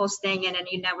just keep posting, and then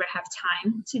you never have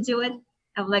time to do it.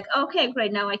 I'm like, okay,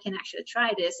 great, now I can actually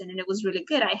try this, and then it was really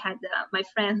good. I had my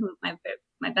friend,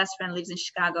 my best friend, lives in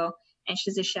Chicago, and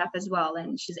she's a chef as well,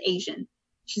 and she's Asian.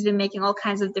 She's been making all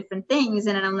kinds of different things,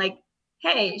 and then I'm like,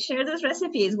 hey, share those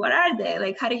recipes. What are they?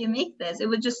 Like, how do you make this? It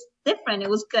was just different. It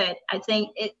was good. I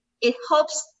think it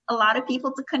helps a lot of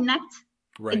people to connect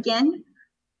again.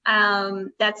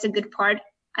 That's a good part,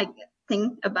 I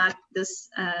think, about this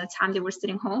time that we're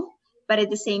sitting home. But at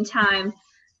the same time,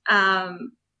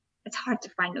 it's hard to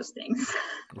find those things.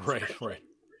 Right.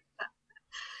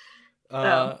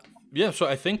 So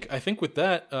I think with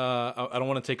that, I don't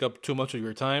want to take up too much of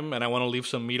your time, and I want to leave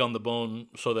some meat on the bone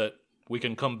so that we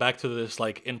can come back to this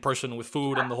like in person with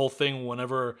food and the whole thing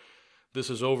whenever this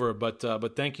is over.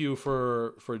 But thank you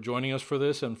for joining us for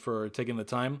this and for taking the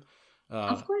time.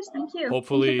 Of course, thank you.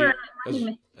 Hopefully, thank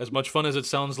you as much fun as it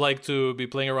sounds like to be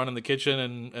playing around in the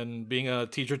kitchen and being a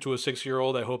teacher to a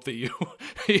 6-year-old, I hope that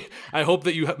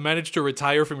you manage to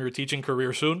retire from your teaching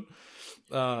career soon.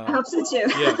 I hope so too.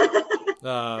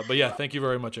 Yeah. But yeah, thank you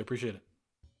very much. I appreciate it.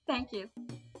 Thank you.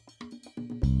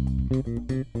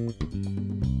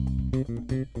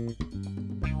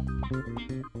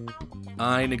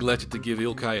 I neglected to give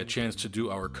Ilkay a chance to do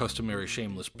our customary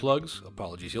shameless plugs.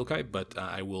 Apologies, Ilkay, but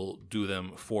I will do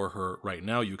them for her right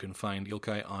now. You can find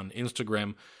Ilkay on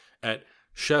Instagram at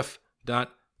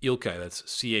chef.ilkay.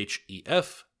 That's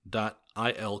chef.ilkay.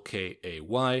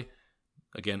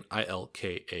 Again,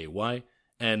 ILKAY.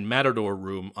 And Matador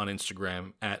Room on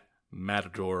Instagram at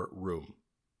Matador Room.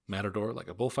 Matador, like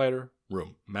a bullfighter,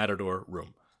 room. Matador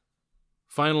Room.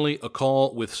 Finally, a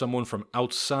call with someone from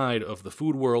outside of the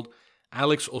food world.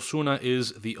 Alex Osuna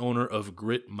is the owner of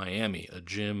Grit Miami, a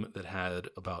gym that had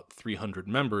about 300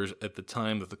 members at the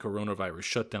time that the coronavirus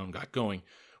shutdown got going.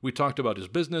 We talked about his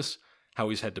business, how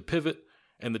he's had to pivot,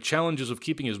 and the challenges of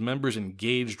keeping his members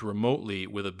engaged remotely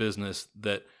with a business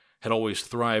that had always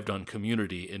thrived on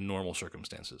community in normal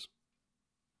circumstances.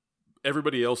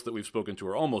 Everybody else that we've spoken to,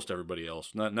 or almost everybody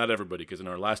else, not everybody, because in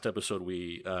our last episode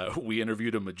we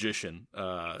interviewed a magician,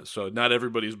 so not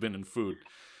everybody's been in food,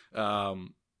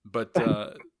 but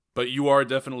you are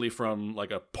definitely from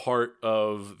like a part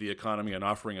of the economy and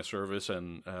offering a service,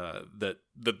 and that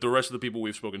the rest of the people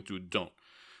we've spoken to don't.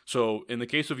 So in the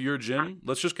case of your gym,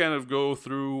 let's just kind of go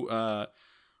through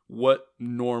what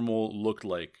normal looked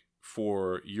like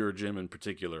for your gym in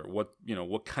particular. What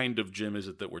kind of gym is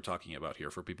it that we're talking about here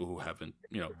for people who haven't,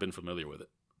 been familiar with it?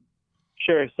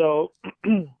 Sure. So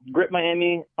Grit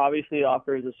Miami obviously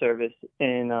offers a service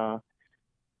in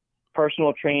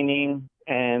personal training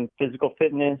and physical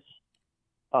fitness.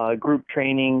 Group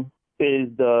training is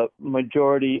the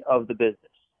majority of the business.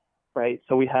 right?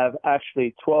 So we have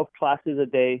actually 12 classes a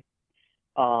day.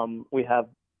 We have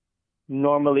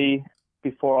normally,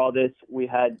 before all this, we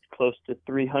had close to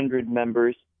 300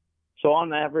 members. So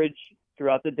on average,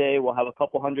 throughout the day, we'll have a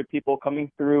couple hundred people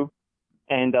coming through,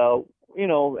 and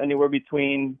anywhere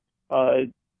between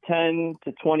 10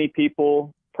 to 20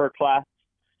 people per class.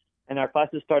 And our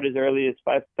classes start as early as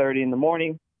 5:30 in the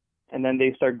morning, and then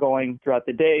they start going throughout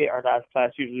the day. Our last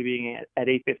class usually being at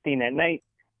 8:15 at night.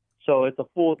 So it's a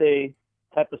full day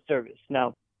type of service.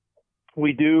 Now,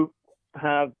 we do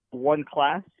have one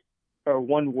class or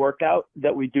one workout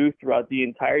that we do throughout the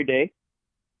entire day.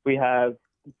 We have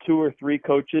 2 or 3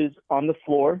 coaches on the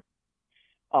floor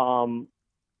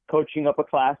coaching up a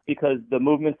class, because the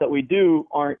movements that we do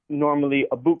aren't normally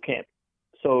a boot camp.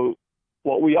 So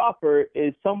what we offer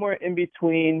is somewhere in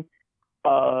between,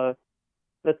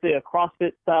 let's say, a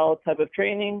CrossFit style type of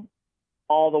training,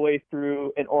 all the way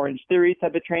through an Orange Theory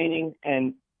type of training.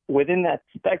 And within that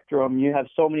spectrum, you have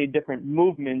so many different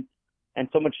movements and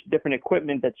so much different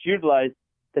equipment that's utilized,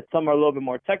 that some are a little bit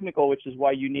more technical, which is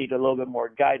why you need a little bit more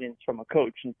guidance from a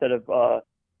coach instead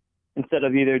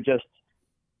of either just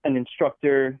an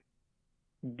instructor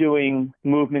doing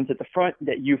movements at the front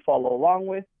that you follow along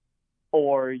with,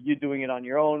 or you doing it on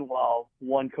your own while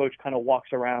one coach kind of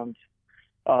walks around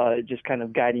just kind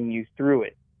of guiding you through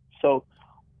it. So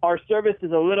our service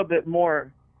is a little bit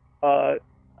more,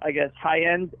 high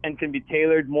end, and can be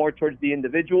tailored more towards the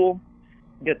individual.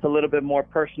 Gets a little bit more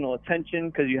personal attention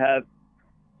because you have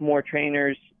more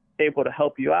trainers able to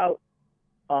help you out.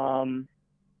 And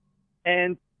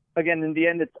again, in the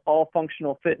end, it's all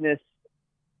functional fitness.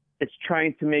 It's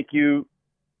trying to make you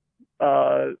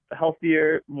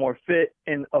healthier, more fit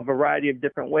in a variety of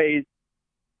different ways.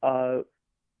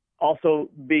 Also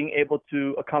being able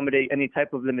to accommodate any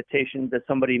type of limitations that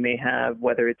somebody may have,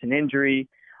 whether it's an injury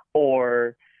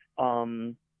or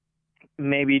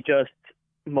maybe just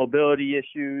mobility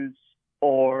issues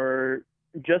or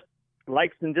just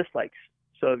likes and dislikes.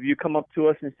 So if you come up to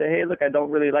us and say, hey, look, I don't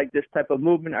really like this type of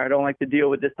movement, or I don't like to deal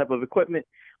with this type of equipment,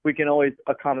 we can always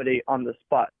accommodate on the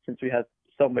spot, since we have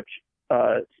so much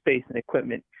space and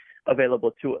equipment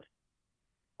available to us.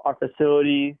 Our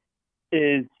facility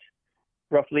is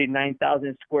roughly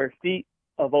 9,000 square feet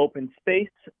of open space,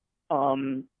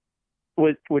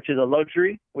 which is a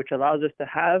luxury, which allows us to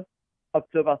have up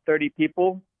to about 30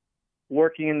 people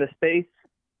working in the space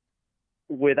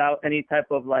without any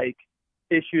type of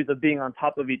issues of being on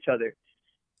top of each other.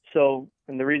 So,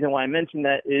 and the reason why I mentioned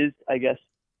that is, I guess,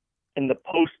 in the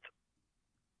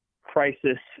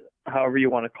post-crisis, however you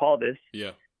want to call this,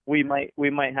 we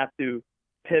might have to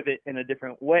pivot in a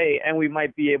different way, and we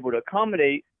might be able to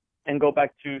accommodate and go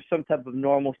back to some type of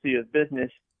normalcy of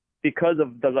business because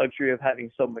of the luxury of having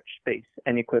so much space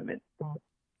and equipment.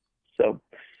 So,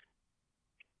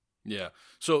 yeah.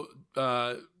 So,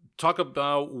 talk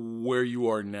about where you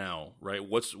are now, right?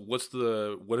 What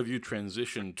have you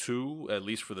transitioned to, at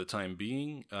least for the time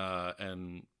being,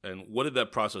 and what did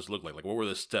that process look like? Like, what were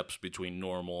the steps between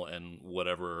normal and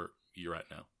whatever you're at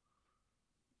now?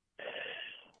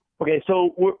 Okay,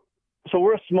 so we're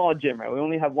a small gym, right? We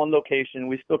only have one location.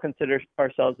 We still consider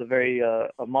ourselves a very a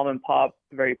mom and pop,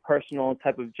 very personal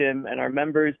type of gym, and our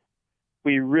members,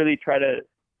 we really try to.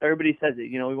 Everybody says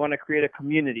it, we want to create a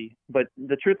community, but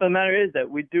the truth of the matter is that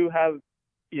we do have,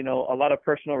 a lot of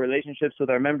personal relationships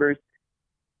with our members.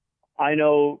 I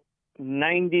know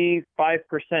 95%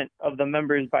 of the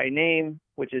members by name,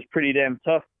 which is pretty damn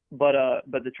tough, but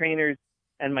the trainers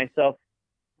and myself,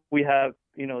 we have,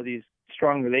 these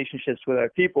strong relationships with our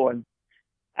people. And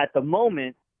at the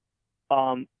moment,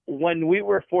 when we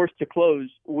were forced to close,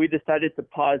 we decided to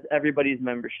pause everybody's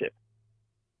membership.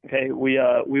 Okay, we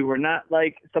were not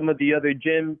like some of the other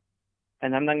gyms,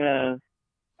 and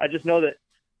I just know that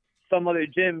some other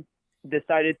gyms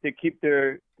decided to keep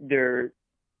their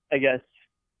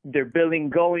billing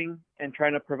going and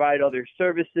trying to provide other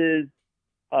services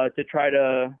to try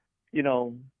to,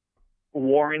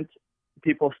 warrant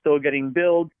people still getting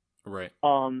billed. Right.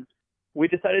 We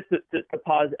decided to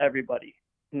pause everybody.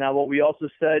 Now, what we also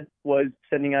said was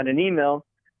sending out an email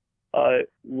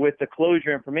with the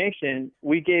closure information.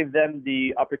 We gave them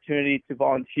the opportunity to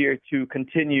volunteer to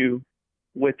continue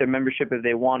with their membership if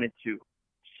they wanted to.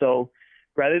 So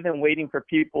rather than waiting for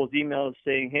people's emails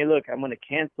saying, hey, look, I'm going to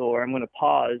cancel or I'm going to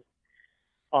pause,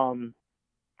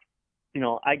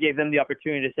 I gave them the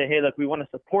opportunity to say, hey, look, we want to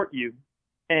support you.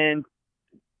 And,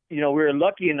 we were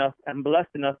lucky enough and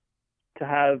blessed enough to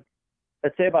have,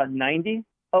 let's say, about 90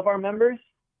 of our members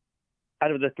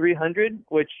out of the 300,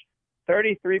 which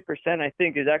 33%, I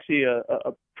think, is actually a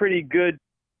pretty good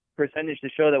percentage to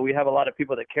show that we have a lot of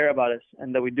people that care about us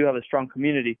and that we do have a strong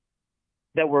community.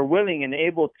 that were willing and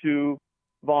able to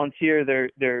volunteer their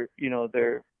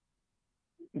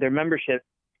membership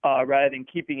rather than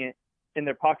keeping it in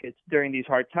their pockets during these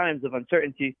hard times of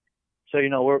uncertainty. So,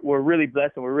 we're really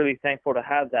blessed and we're really thankful to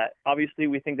have that. Obviously,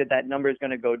 we think that number is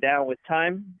going to go down with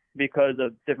time because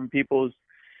of different people's,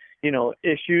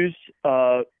 issues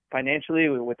financially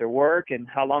with their work and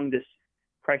how long this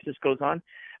crisis goes on.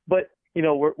 But,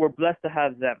 we're blessed to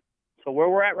have them. So where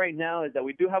we're at right now is that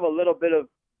we do have a little bit of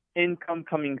income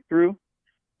coming through.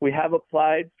 We have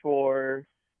applied for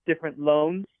different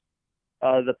loans,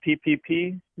 the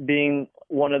PPP being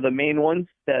one of the main ones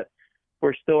that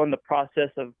we're still in the process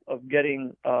of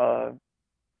getting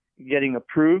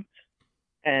approved.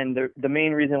 And the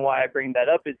main reason why I bring that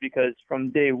up is because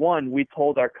from day one, we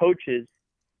told our coaches,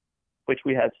 which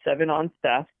we have 7 on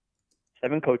staff,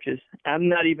 7 coaches. I'm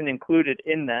not even included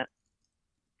in that.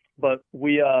 But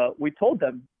we told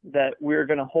them that we were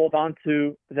going to hold on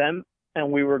to them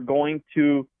and we were going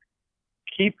to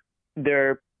keep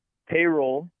their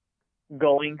payroll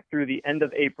going through the end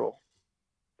of April.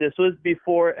 This was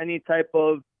before any type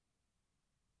of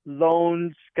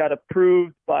loans got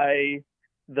approved by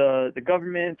the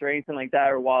government or anything like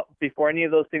that, or before any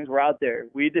of those things were out there.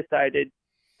 We decided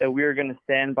that we were going to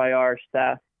stand by our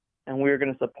staff and we were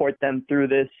going to support them through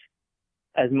this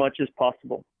as much as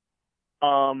possible.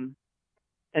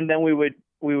 And then we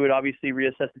would obviously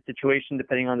reassess the situation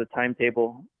depending on the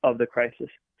timetable of the crisis.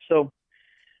 So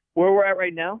where we're at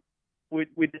right now,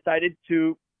 we decided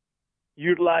to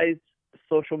utilize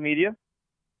social media,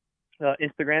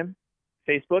 Instagram,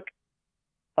 Facebook,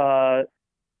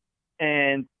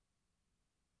 and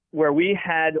where we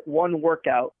had one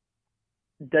workout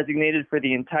designated for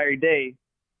the entire day,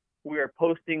 we are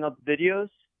posting up videos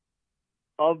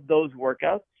of those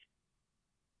workouts.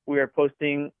 We are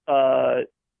posting within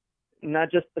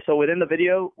the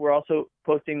video, we're also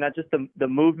posting not just the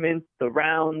movements, the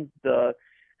rounds, the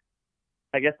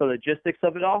logistics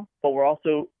of it all, but we're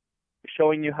also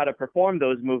showing you how to perform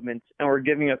those movements. And we're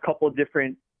giving a couple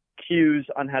different cues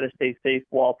on how to stay safe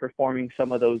while performing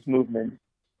some of those movements.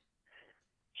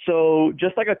 So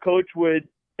just like a coach would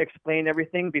explain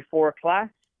everything before a class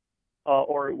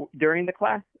or during the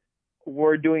class,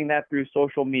 we're doing that through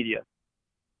social media.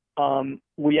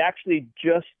 We actually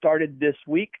just started this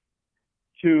week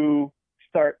to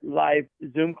start live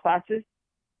Zoom classes,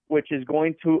 which is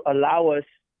going to allow us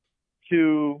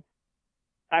to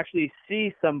actually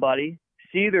see somebody,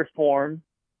 see their form,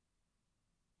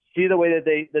 see the way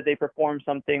that they perform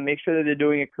something, make sure that they're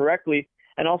doing it correctly,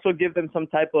 and also give them some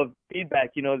type of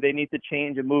feedback. If they need to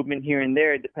change a movement here and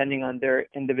there, depending on their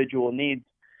individual needs.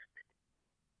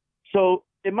 So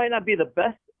it might not be the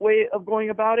best way of going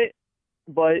about it,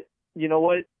 but you know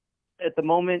what? At the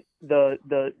moment,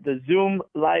 the Zoom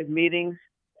live meetings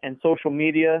and social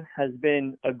media has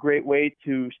been a great way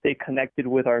to stay connected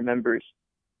with our members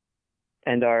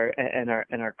and our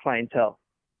clientele.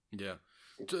 Yeah.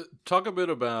 To talk a bit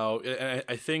about,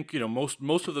 I think,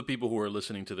 most of the people who are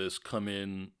listening to this come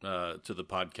in to the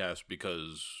podcast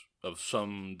because of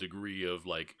some degree of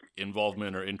like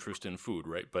involvement or interest in food,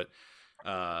 right? But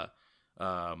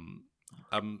I'm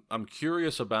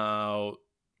curious about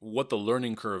what the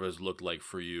learning curve has looked like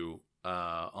for you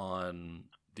on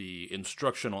the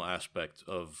instructional aspect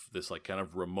of this like kind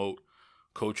of remote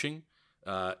coaching,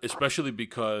 especially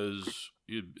because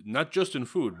not just in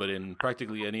food, but in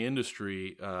practically any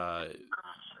industry,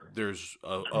 there's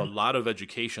a lot of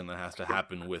education that has to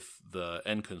happen with the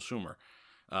end consumer.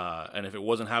 And if it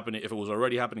was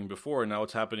already happening before, now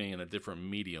it's happening in a different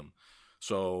medium.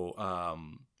 So,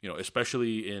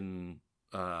 especially in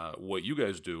what you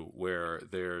guys do, where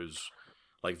there's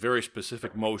like very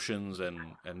specific motions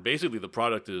and basically the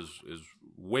product is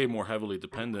way more heavily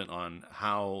dependent on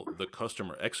how the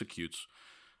customer executes.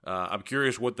 I'm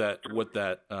curious what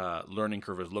that learning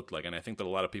curve has looked like, and I think that a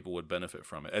lot of people would benefit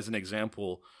from it. As an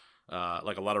example,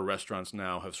 like a lot of restaurants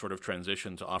now have sort of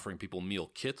transitioned to offering people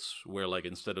meal kits, where like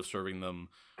instead of serving them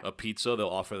a pizza, they'll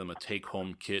offer them a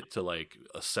take-home kit to like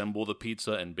assemble the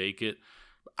pizza and bake it.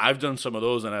 I've done some of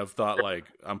those, and I've thought like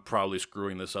I'm probably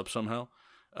screwing this up somehow.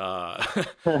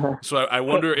 So I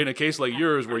wonder, in a case like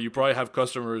yours, where you probably have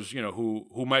customers,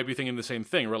 who might be thinking the same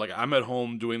thing, where like I'm at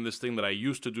home doing this thing that I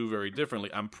used to do very differently.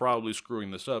 I'm probably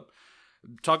screwing this up.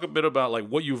 Talk a bit about like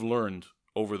what you've learned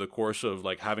over the course of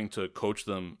like having to coach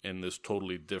them in this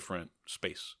totally different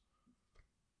space.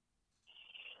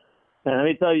 And let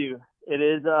me tell you, it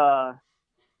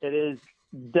is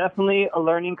definitely a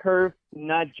learning curve,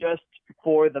 not just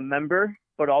for the member,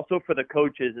 but also for the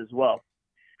coaches as well.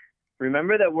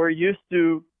 Remember that we're used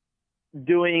to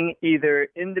doing either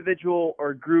individual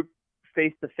or group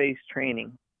face-to-face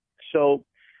training. So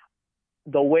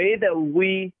the way that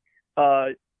we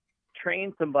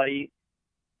train somebody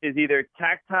is either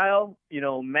tactile,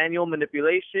 manual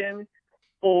manipulation,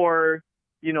 or,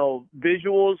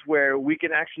 visuals where we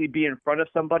can actually be in front of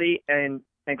somebody and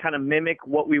kind of mimic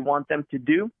what we want them to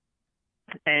do.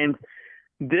 And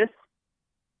this,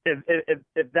 if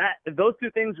those two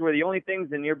things were the only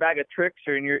things in your bag of tricks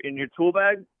or in your tool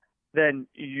bag, then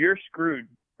you're screwed,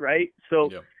 right? So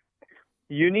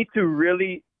you need to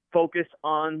really focus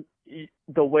on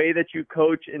the way that you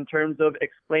coach in terms of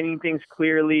explaining things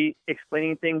clearly,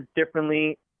 explaining things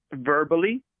differently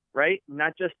verbally, right?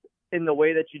 Not just in the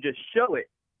way that you just show it.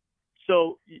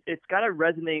 So it's got to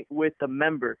resonate with the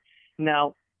member.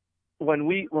 Now, when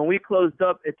we closed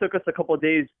up, it took us a couple of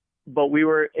days, but we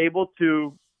were able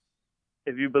to,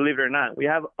 if you believe it or not, we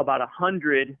have about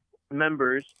 100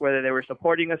 members, whether they were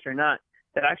supporting us or not,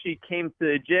 that actually came to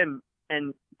the gym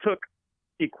and took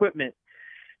equipment.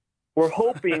 We're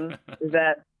hoping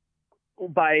that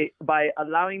by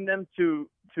allowing them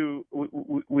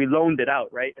we loaned it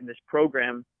out, right? In this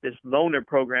program, this loaner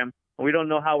program, and we don't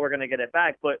know how we're going to get it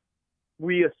back, but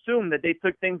we assume that they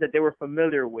took things that they were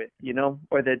familiar with,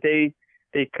 or that they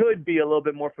could be a little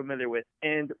bit more familiar with.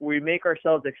 And we make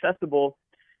ourselves accessible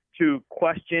to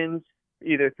questions,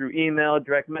 either through email,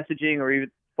 direct messaging, or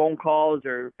even phone calls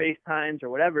or FaceTimes or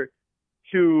whatever,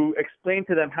 to explain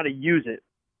to them how to use it.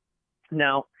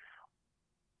 Now,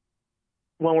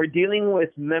 when we're dealing with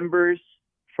members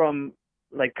from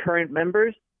current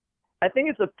members, I think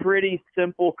it's a pretty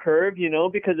simple curve,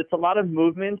 because it's a lot of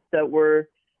movements that we're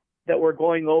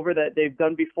going over that they've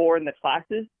done before in the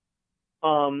classes.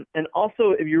 And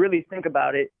also, if you really think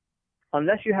about it,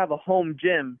 unless you have a home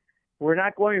gym, we're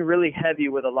not going really heavy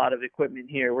with a lot of equipment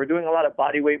here. We're doing a lot of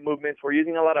body weight movements. We're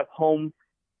using a lot of home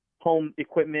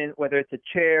equipment, whether it's a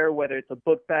chair, whether it's a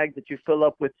book bag that you fill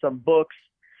up with some books.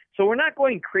 So we're not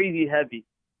going crazy heavy.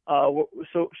 So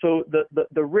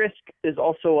the risk is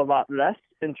also a lot less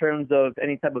in terms of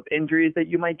any type of injuries that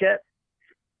you might get.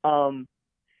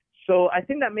 So I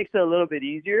think that makes it a little bit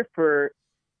easier for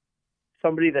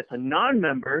somebody that's a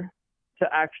non-member to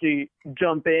actually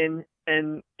jump in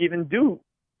and even do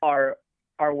our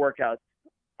workouts.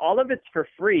 All of it's for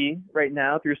free right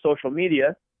now through social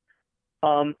media.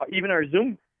 Even our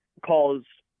Zoom calls,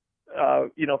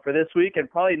 for this week and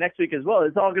probably next week as well,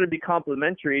 it's all going to be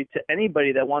complimentary to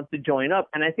anybody that wants to join up.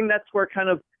 And I think that's where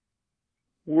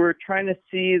we're trying to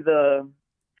see the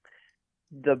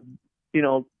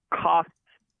cost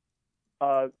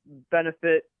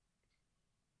benefit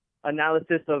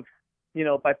analysis of,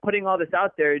 by putting all this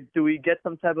out there, do we get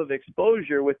some type of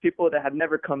exposure with people that have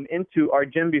never come into our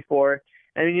gym before?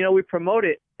 And, we promote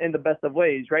it in the best of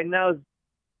ways. Right now,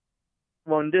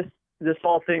 when this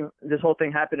whole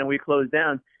thing happened and we closed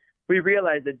down, we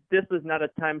realized that this was not a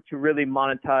time to really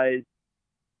monetize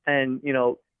and,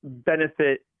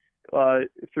 benefit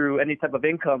through any type of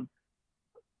income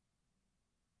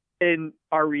in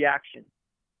our reaction,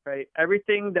 right?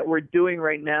 Everything that we're doing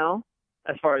right now,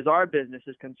 as far as our business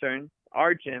is concerned,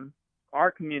 our gym,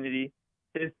 our community,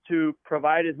 is to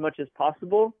provide as much as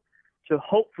possible to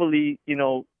hopefully,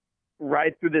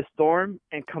 ride through this storm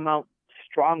and come out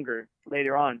stronger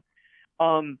later on.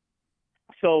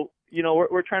 So,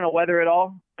 we're trying to weather it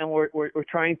all, and we're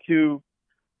trying to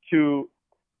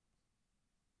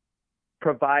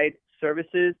provide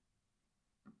services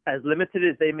as limited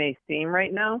as they may seem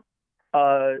right now,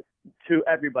 to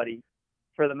everybody,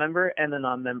 for the member and the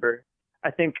non-member.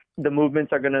 I think the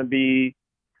movements are going to be,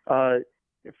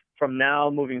 from now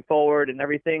moving forward and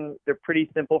everything, they're pretty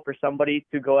simple for somebody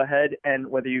to go ahead and,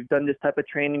 whether you've done this type of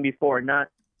training before or not,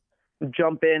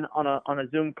 jump in on a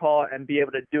Zoom call and be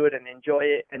able to do it and enjoy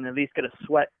it and at least get a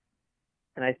sweat.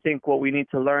 And I think what we need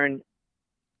to learn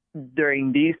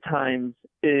during these times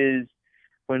is,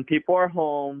 when people are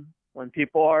home, when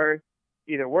people are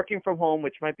either working from home,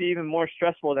 which might be even more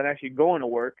stressful than actually going to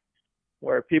work,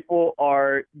 where people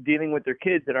are dealing with their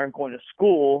kids that aren't going to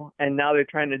school, and now they're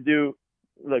trying to do,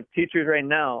 look, teachers right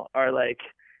now are like,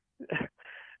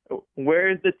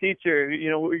 where's the teacher?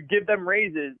 We give them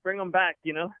raises, bring them back.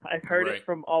 I've heard it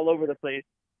from all over the place,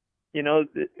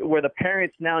 where the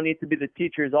parents now need to be the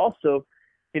teachers also.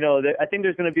 I think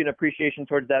there's going to be an appreciation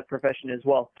towards that profession as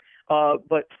well.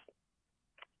 But,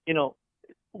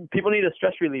 people need a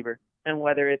stress reliever, and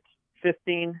whether it's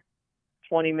 15,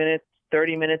 20 minutes,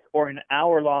 30 minutes, or an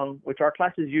hour long, which our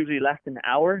classes usually last an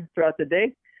hour throughout the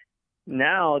day.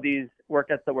 Now these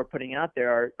workouts that we're putting out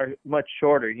there are much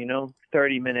shorter,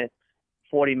 30 minutes,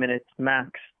 40 minutes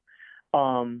max,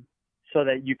 so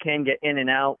that you can get in and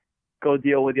out, go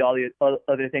deal with all the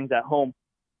other things at home.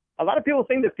 A lot of people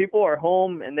think that people are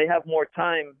home and they have more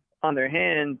time on their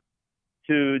hands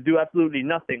to do absolutely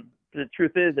nothing. The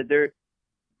truth is that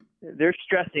they're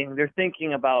stressing, they're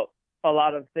thinking about a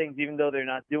lot of things, even though they're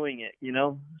not doing it, you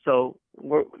know? So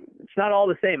it's not all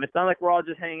the same. It's not like we're all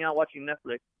just hanging out watching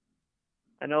Netflix.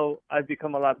 I know I've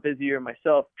become a lot busier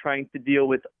myself trying to deal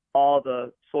with all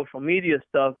the social media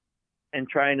stuff and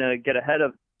trying to get ahead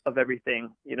of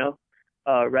everything, you know,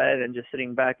 rather than just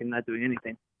sitting back and not doing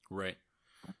anything. Right.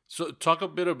 So talk a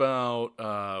bit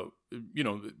about, you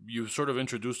know, you've sort of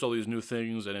introduced all these new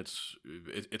things, and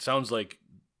it sounds like,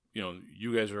 you know,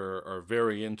 you guys are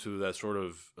very into that sort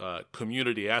of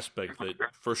community aspect that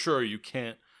for sure you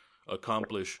can't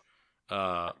accomplish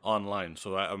online.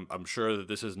 So I'm sure that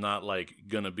this is not like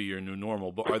going to be your new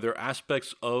normal, but are there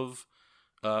aspects of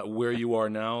where you are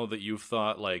now that you've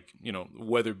thought, like, you know,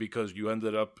 whether because you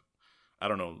ended up, I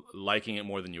don't know, liking it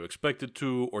more than you expected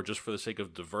to, or just for the sake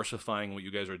of diversifying what you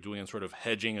guys are doing and sort of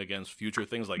hedging against future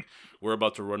things? Like, we're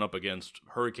about to run up against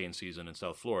hurricane season in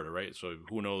South Florida, right? So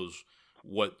who knows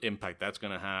what impact that's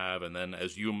going to have. And then,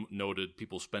 as you noted,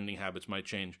 people's spending habits might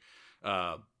change.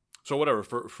 So whatever,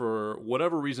 for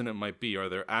whatever reason it might be, are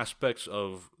there aspects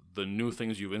of the new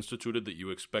things you've instituted that you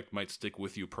expect might stick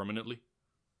with you permanently?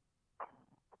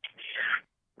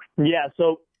 Yeah,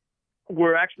 so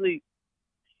we're actually,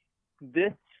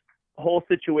 this whole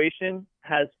situation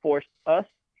has forced us,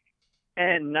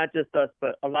 and not just us,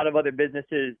 but a lot of other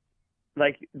businesses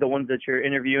like the ones that you're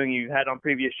interviewing, you had on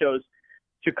previous shows,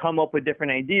 to come up with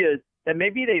different ideas that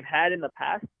maybe they've had in the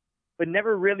past, but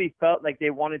never really felt like they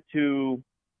wanted to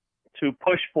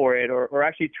push for it or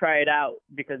actually try it out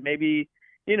because maybe,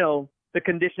 you know, the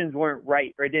conditions weren't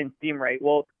right or it didn't seem right.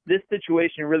 Well, this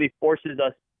situation really forces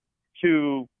us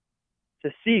to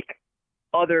seek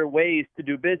other ways to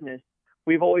do business.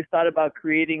 We've always thought about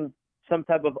creating some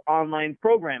type of online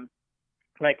program,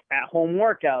 like at-home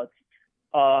workouts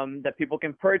that people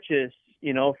can purchase,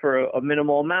 you know, for a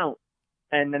minimal amount.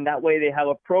 And then that way they have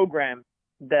a program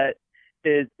that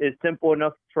is simple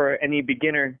enough for any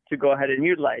beginner to go ahead and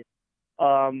utilize.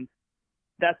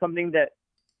 That's something that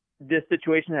this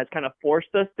situation has kind of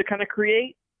forced us to kind of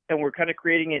create, and we're kind of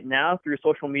creating it now through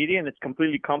social media, and it's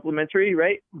completely complimentary,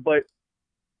 right? But,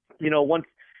 you know, once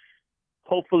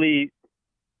hopefully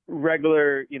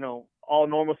regular, you know, all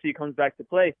normalcy comes back to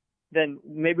play, then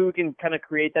maybe we can kind of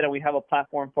create that, and we have a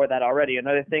platform for that already.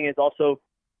 Another thing is also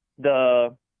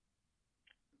the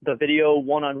video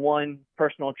one-on-one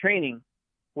personal training,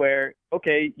 where,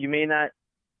 okay, you may not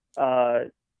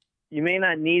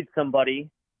need somebody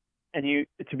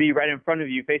to be right in front of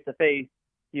you face to face.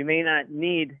 You may not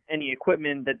need any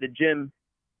equipment that the gym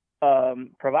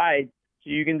provides. So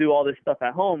you can do all this stuff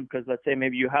at home because let's say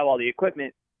maybe you have all the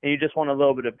equipment and you just want a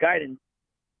little bit of guidance.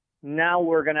 Now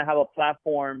we're going to have a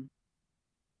platform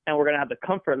and we're going to have the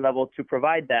comfort level to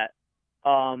provide that.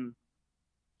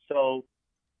 So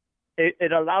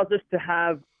it allows us to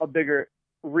have a bigger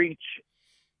reach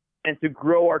and to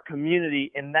grow our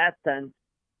community in that sense.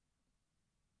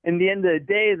 In the end of the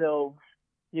day, though,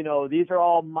 you know, these are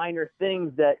all minor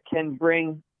things that can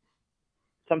bring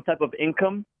some type of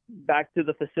income back to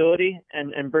the facility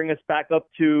and bring us back up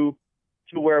to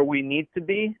where we need to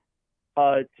be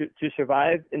to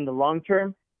survive in the long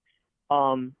term.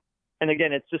 And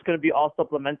again, it's just going to be all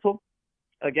supplemental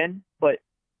again, but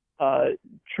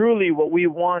truly what we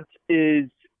want is,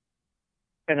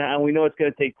 and we know it's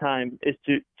going to take time, is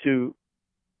to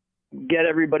get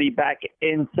everybody back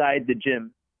inside the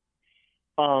gym.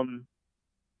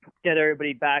 Get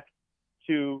everybody back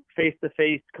to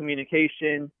face-to-face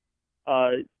communication,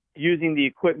 using the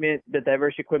equipment, the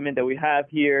diverse equipment that we have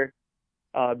here,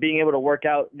 being able to work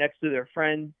out next to their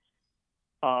friends,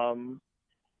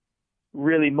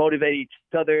 really motivate each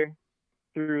other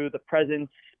through the presence,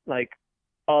 like,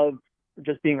 of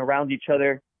just being around each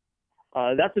other.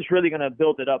 That's just really going to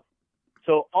build it up.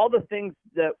 So all the things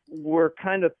that we're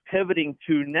kind of pivoting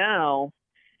to now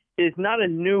is not a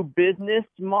new business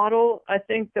model, I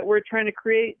think, that we're trying to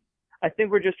create. I think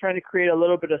we're just trying to create a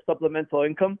little bit of supplemental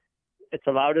income. It's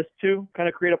allowed us to kind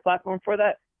of create a platform for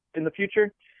that in the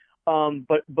future.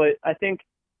 But I think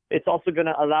it's also going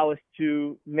to allow us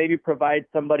to maybe provide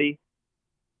somebody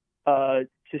to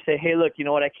say, hey, look, you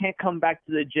know what, I can't come back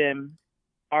to the gym.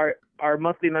 Our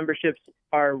monthly memberships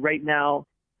are right now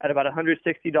at about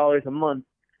 $160 a month.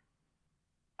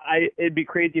 It'd be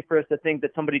crazy for us to think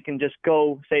that somebody can just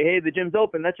go say, hey, the gym's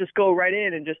open, let's just go right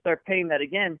in and just start paying that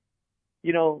again.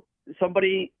 You know,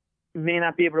 somebody may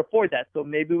not be able to afford that. So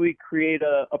maybe we create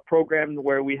a program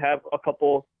where we have a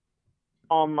couple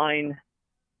online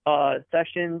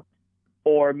sessions,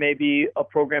 or maybe a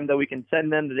program that we can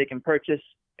send them that they can purchase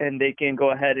and they can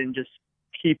go ahead and just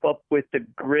keep up with the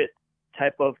grit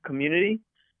type of community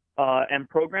and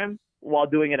program while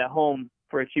doing it at home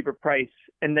for a cheaper price,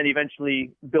 and then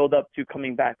eventually build up to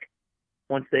coming back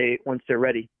once they're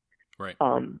ready. Right.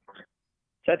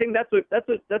 So I think that's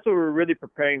what we're really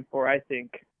preparing for, I think,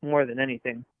 more than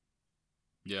anything.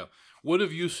 Yeah. What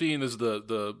have you seen as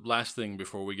the last thing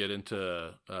before we get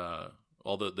into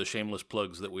all the shameless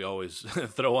plugs that we always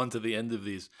throw onto the end of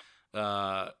these?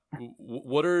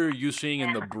 What are you seeing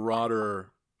in the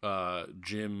broader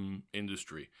gym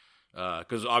industry?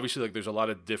 Because obviously, like, there's a lot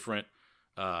of different.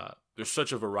 There's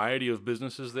such a variety of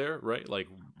businesses there, right? Like,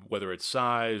 whether it's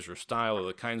size or style or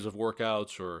the kinds of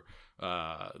workouts or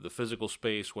the physical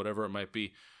space, whatever it might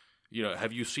be. You know,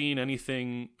 have you seen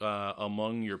anything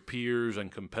among your peers and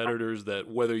competitors that,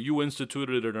 whether you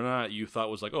instituted it or not, you thought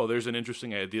was like, oh, there's an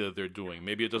interesting idea that they're doing.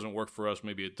 Maybe it doesn't work for us,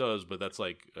 maybe it does, but that's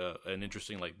like an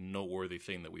interesting, like, noteworthy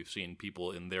thing that we've seen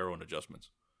people in their own adjustments.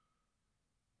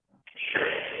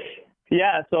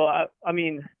 Yeah, so I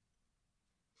mean,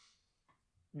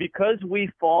 because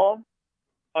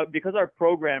because our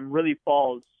program really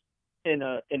falls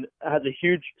has a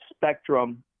huge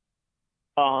spectrum.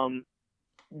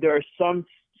 There are some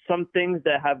things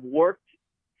that have worked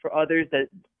for others that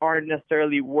aren't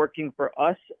necessarily working for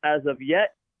us as of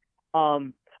yet.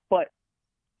 But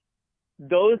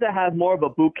those that have more of a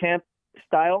boot camp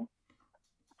style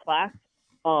class,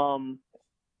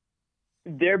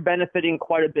 they're benefiting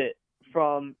quite a bit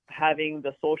from having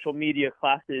the social media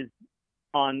classes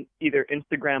on either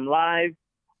Instagram Live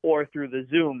or through the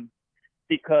Zoom,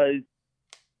 because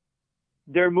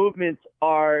their movements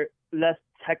are less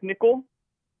technical.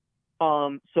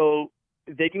 So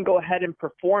they can go ahead and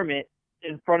perform it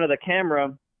in front of the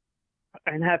camera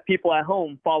and have people at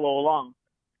home follow along.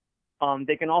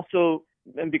 They can also,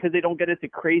 and because they don't get into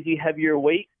crazy heavier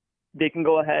weight, they can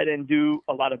go ahead and do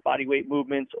a lot of body weight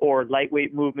movements or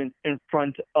lightweight movements in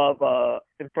front of a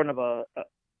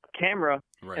camera,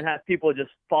 right, and have people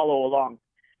just follow along.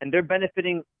 And they're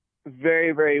benefiting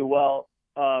very, very well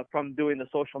from doing the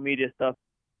social media stuff.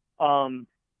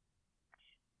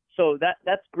 So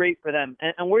that's great for them.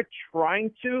 And we're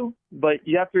trying to, but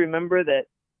you have to remember that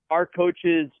our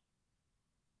coaches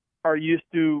are used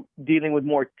to dealing with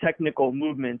more technical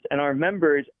movements, and our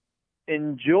members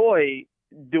enjoy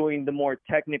doing the more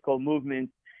technical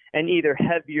movements and either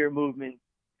heavier movements.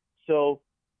 So,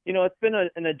 you know, it's been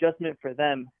an adjustment for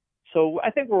them. So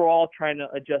I think we're all trying to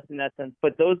adjust in that sense.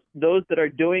 But those that are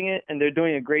doing it, and they're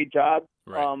doing a great job,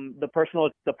 right. The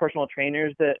personal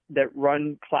trainers that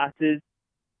run classes,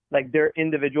 like their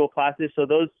individual classes. So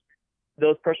those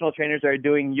personal trainers are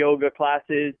doing yoga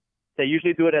classes. They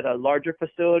usually do it at a larger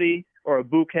facility or a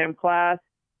boot camp class,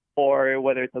 or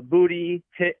whether it's a booty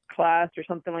hit class or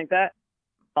something like that.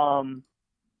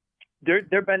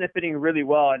 They're benefiting really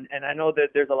well. And I know that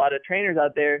there's a lot of trainers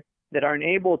out there that aren't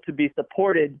able to be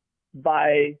supported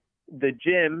by the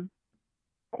gym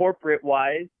corporate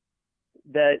wise,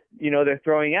 that, you know, they're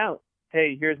throwing out,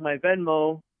 hey, here's my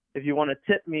Venmo. If you want to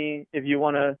tip me, if you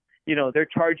want to, you know, they're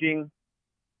charging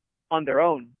on their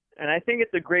own. And I think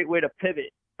it's a great way to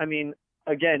pivot. I mean,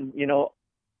 again, you know,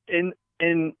 in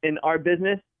our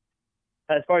business,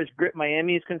 as far as Grit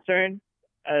Miami is concerned,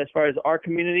 as far as our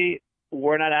community,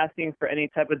 we're not asking for any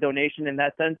type of donation in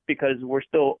that sense, because we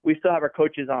still have our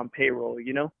coaches on payroll,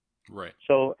 you know? Right.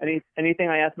 So anything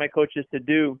I ask my coaches to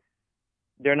do,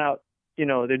 they're not, you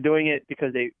know, they're doing it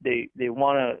because they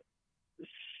want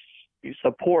to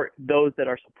support those that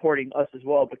are supporting us as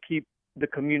well, but keep the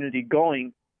community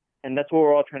going. And that's what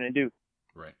we're all trying to do.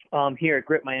 Right. Here at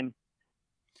Grit Miami.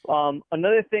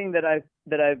 Another thing that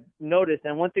I've noticed,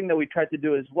 and one thing that we tried to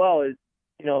do as well, is,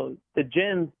 you know, the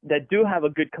gyms that do have a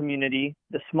good community,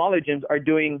 the smaller gyms, are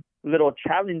doing little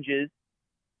challenges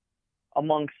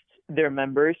amongst their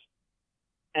members,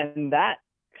 and that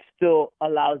still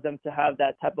allows them to have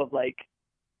that type of, like,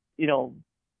 you know,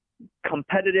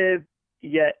 competitive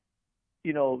yet,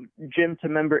 you know, gym to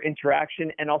member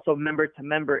interaction, and also member to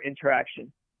member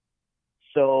interaction.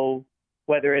 So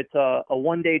whether it's a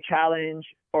one-day challenge,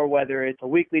 or whether it's a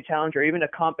weekly challenge, or even a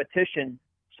competition.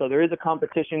 So there is a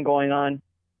competition going on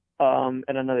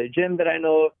at another gym that I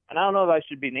know of. And I don't know if I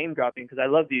should be name dropping, because I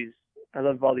love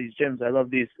all these gyms. I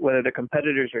love these, whether they're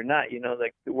competitors or not, you know,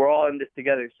 like, we're all in this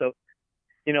together. So,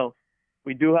 you know,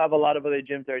 we do have a lot of other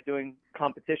gyms that are doing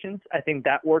competitions. I think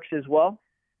that works as well.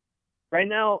 Right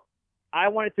now, I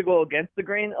wanted to go against the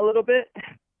grain a little bit.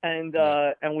 And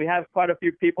we have quite a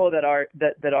few people that are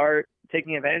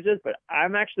taking advantages, but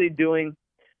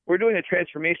we're doing a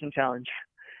transformation challenge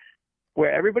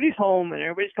where everybody's home and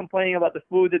everybody's complaining about the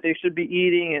food that they should be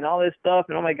eating and all this stuff.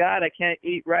 And, oh my God, I can't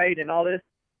eat right and all this.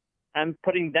 I'm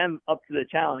putting them up to the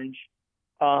challenge.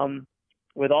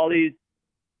 with all these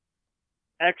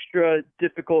extra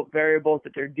difficult variables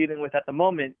that they're dealing with at the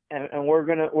moment, and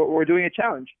we're doing a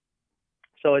challenge.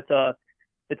 So it's a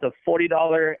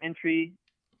 $40 entry.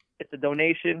 It's a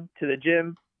donation to the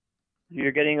gym.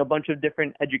 You're getting a bunch of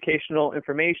different educational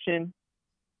information.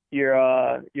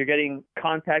 You're getting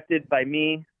contacted by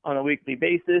me on a weekly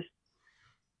basis,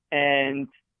 and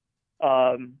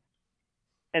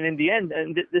in the end,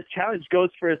 this challenge goes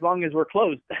for as long as we're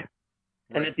closed.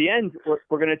 And at the end,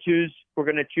 we're gonna choose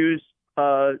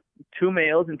 2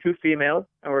 males and 2 females,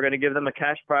 and we're gonna give them a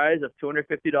cash prize of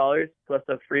 $250 plus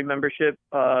a free membership,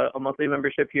 a monthly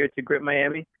membership here to Grit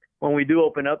Miami when we do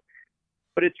open up.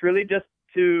 But it's really just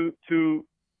to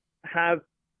have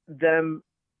them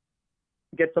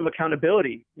get some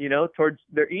accountability, towards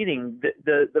their eating.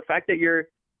 The fact that you're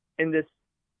in this,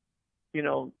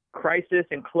 crisis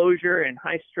and closure and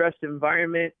high stress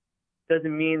environment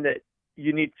doesn't mean that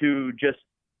you need to just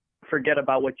forget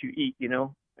about what you eat,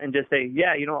 and just say,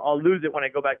 yeah, I'll lose it when I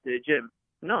go back to the gym.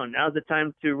 No, now's the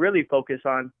time to really focus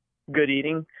on good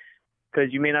eating,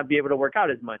 because you may not be able to work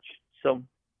out as much. So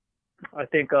I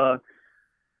think, I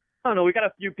don't know, we got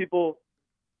a few people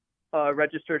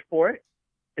registered for it.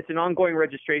 It's an ongoing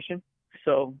registration.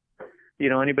 So,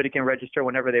 anybody can register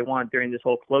whenever they want during this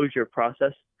whole closure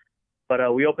process.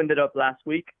 But we opened it up last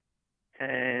week.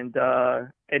 And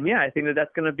yeah, I think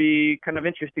that's going to be kind of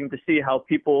interesting to see how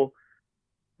people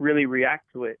really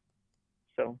react to it.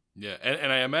 So yeah,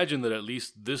 and I imagine that at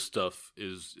least this stuff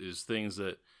is things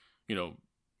that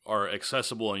are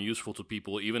accessible and useful to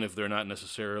people, even if they're not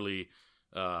necessarily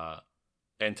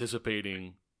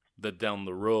anticipating that down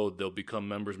the road they'll become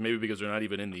members, maybe because they're not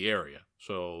even in the area.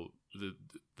 So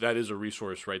that is a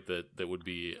resource, right? That would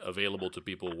be available to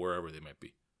people wherever they might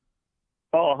be.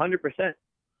 Oh, 100%.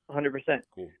 100%.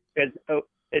 Cool.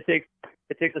 It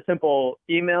takes a simple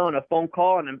email and a phone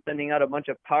call, and I'm sending out a bunch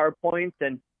of PowerPoints,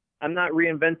 and I'm not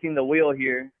reinventing the wheel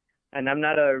here, and I'm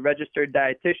not a registered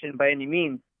dietitian by any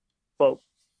means, but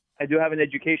I do have an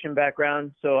education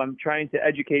background, so I'm trying to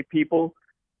educate people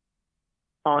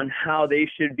on how they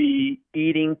should be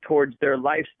eating towards their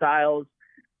lifestyles,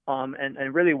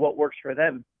 and really what works for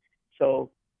them.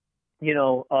 So, in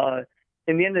the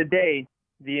end of the day,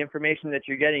 the information that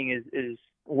you're getting is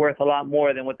worth a lot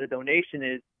more than what the donation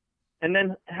is. And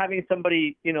then having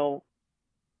somebody,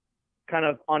 kind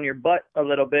of on your butt a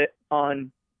little bit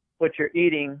on what you're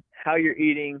eating, how you're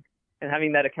eating, and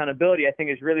having that accountability, I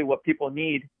think is really what people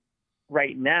need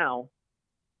right now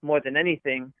more than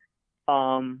anything.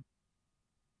 And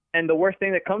the worst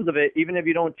thing that comes of it, even if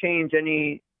you don't change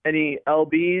any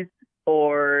lbs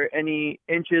or any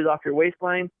inches off your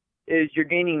waistline, is you're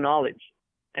gaining knowledge.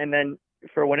 And then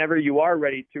for whenever you are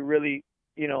ready to really,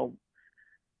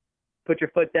 put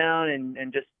your foot down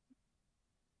and just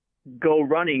go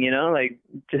running,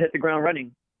 to hit the ground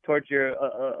running towards your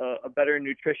a better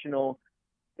nutritional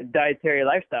dietary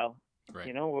lifestyle, right.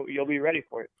 You'll be ready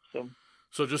for it.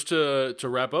 So just to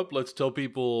wrap up, let's tell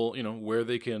people, where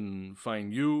they can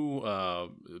find you,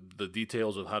 the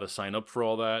details of how to sign up for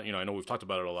all that. I know we've talked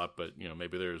about it a lot, but,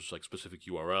 maybe there's like specific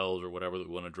URLs or whatever that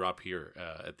we want to drop here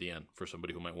at the end for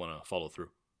somebody who might want to follow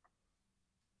through.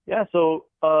 Yeah. So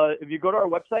if you go to our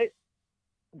website,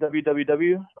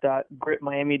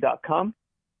 www.gritmiami.com,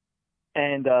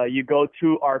 and you go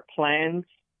to our plans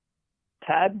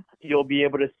tab, you'll be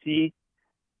able to see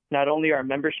not only our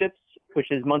memberships,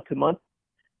 which is month to month,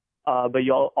 but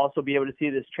you'll also be able to see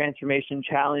this Transformation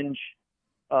Challenge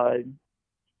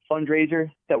fundraiser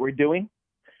that we're doing.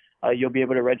 You'll be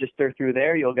able to register through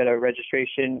there. You'll get a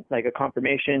registration, like a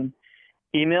confirmation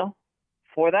email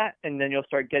for that, and then you'll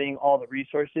start getting all the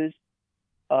resources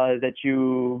that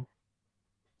you're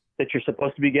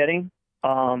supposed to be getting,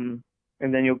 and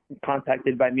then you'll be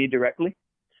contacted by me directly.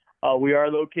 We are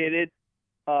located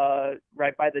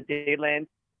right by the Dayland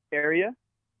area.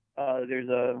 There's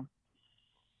a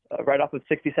right off of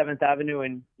 67th Avenue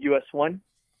and US 1.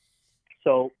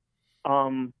 So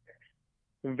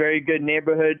very good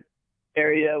neighborhood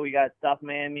area. We got South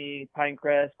Miami,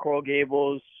 Pinecrest, Coral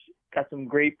Gables. Got some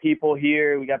great people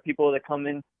here. We got people that come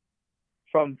in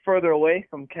from further away,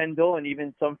 from Kendall, and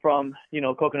even some from,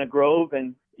 Coconut Grove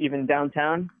and even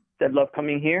downtown that love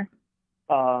coming here.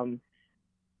 So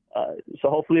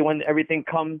hopefully when everything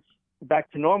comes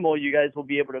back to normal, you guys will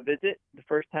be able to visit. The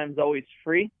first time is always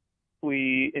free.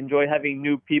 We enjoy having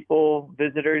new people,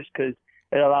 visitors, because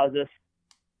it allows us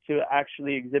to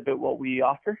actually exhibit what we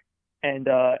offer, and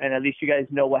at least you guys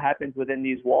know what happens within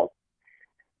these walls.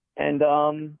 And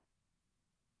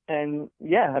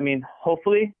yeah,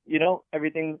 hopefully,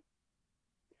 everything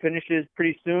finishes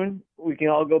pretty soon. We can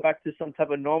all go back to some type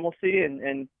of normalcy,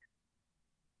 and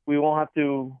we won't have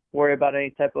to worry about any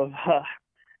type of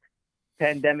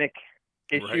pandemic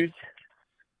issues.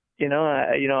 Right.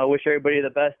 I wish everybody the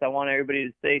best. I want everybody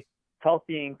to stay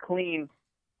healthy and clean.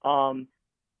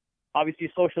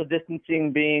 Obviously, social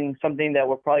distancing being something that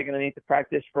we're probably going to need to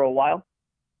practice for a while.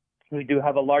 We do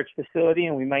have a large facility,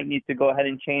 and we might need to go ahead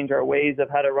and change our ways of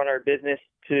how to run our business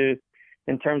in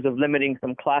terms of limiting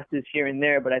some classes here and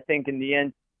there. But I think in the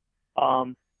end,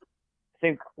 I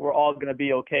think we're all going to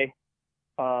be okay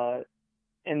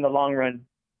in the long run.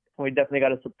 We definitely got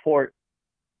to support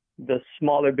the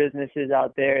smaller businesses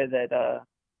out there that are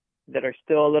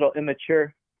still a little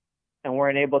immature and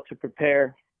weren't able to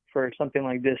prepare for something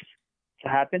like this to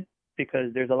happen,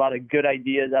 because there's a lot of good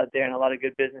ideas out there and a lot of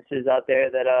good businesses out there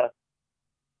that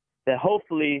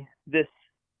hopefully this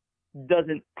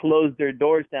doesn't close their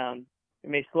doors down. It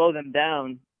may slow them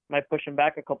down, might push them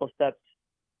back a couple steps,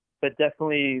 but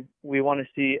definitely we want to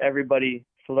see everybody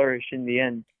flourish in the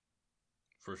end.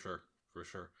 For sure.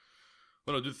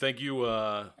 Well, dude, thank you.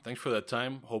 Thanks for that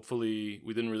time. Hopefully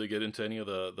we didn't really get into any of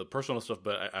the personal stuff,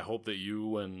 but I hope that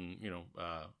you and,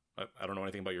 I don't know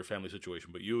anything about your family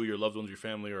situation, but you, your loved ones, your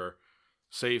family are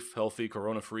safe, healthy,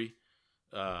 corona-free.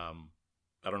 I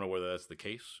don't know whether that's the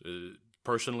case.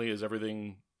 Personally, is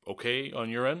everything okay on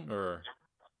your end, or?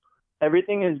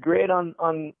 Everything is great on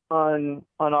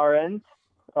our end.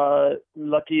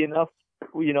 Lucky enough,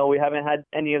 we haven't had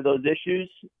any of those issues.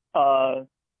 And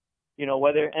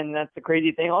that's the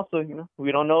crazy thing also,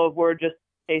 we don't know if we're just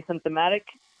asymptomatic,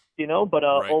 but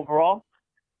right. Overall,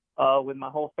 with my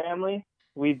whole family,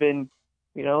 we've been,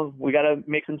 we got to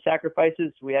make some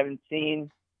sacrifices. I haven't seen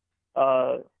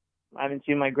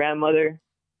my grandmother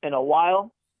in a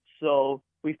while, so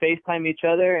we FaceTime each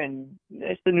other, and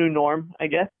it's the new norm, I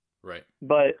guess. Right.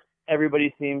 But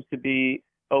everybody seems to be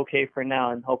okay for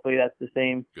now, and hopefully that's the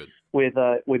same with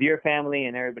your family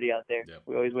and everybody out there. Yeah.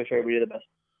 We always wish everybody the best.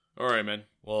 All right, man.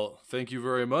 Well, thank you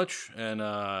very much, and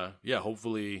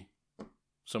hopefully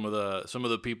some of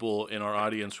the people in our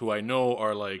audience who I know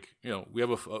are like, we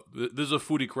have this is a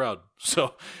foodie crowd,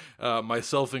 so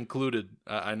myself included.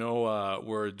 I know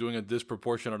we're doing a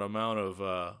disproportionate amount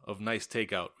of nice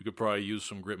takeout. We could probably use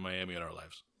some Grit Miami in our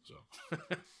lives. So,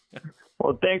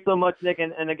 well, thanks so much, Nick,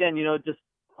 and again, just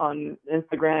on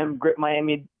Instagram, Grit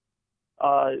Miami.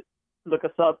 Look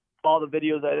us up. All the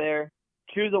videos are there.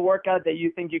 Choose a workout that you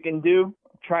think you can do.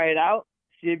 Try it out.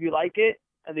 See if you like it.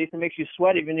 At least it makes you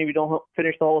sweat, even if you don't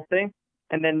finish the whole thing.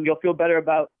 And then you'll feel better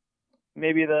about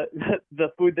maybe the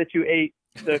food that you ate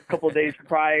the couple days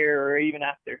prior or even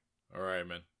after. All right,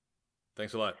 man.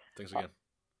 Thanks a lot. Thanks again.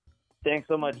 Thanks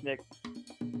so much, Nick.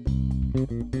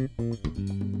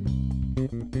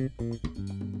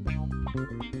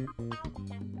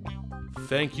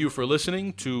 Thank you for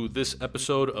listening to this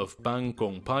episode of Bang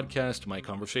Kong Podcast. My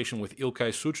conversation with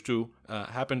Ilkay Suçtu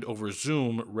happened over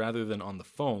Zoom rather than on the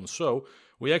phone, so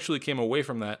we actually came away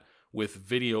from that with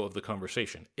video of the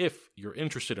conversation. If you're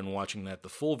interested in watching that, the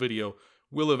full video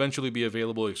will eventually be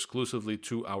available exclusively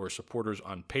to our supporters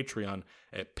on Patreon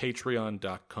at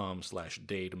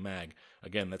patreon.com/dademag.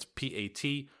 Again, that's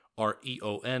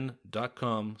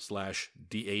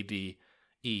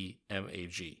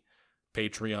patreon.com/dademag.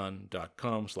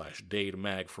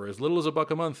 Patreon.com/dademag. For as little as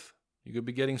 $1 a month, you could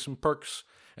be getting some perks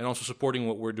and also supporting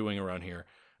what we're doing around here.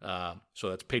 So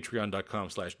that's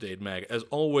patreon.com/dademag. As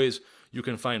always, you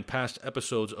can find past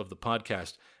episodes of the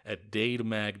podcast at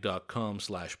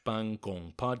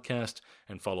dademag.com/bangkongpodcast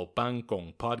and follow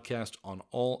Bangkong Podcast on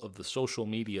all of the social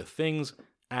media things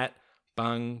at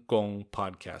Bangkong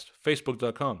Podcast.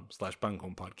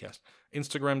 Facebook.com/Bangkong Podcast.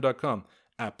 Instagram.com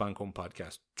 @Bangkong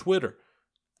Podcast. Twitter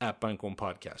 @Bangkong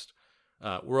Podcast.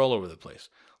 We're all over the place.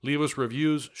 Leave us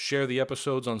reviews, share the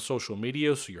episodes on social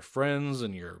media so your friends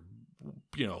and your,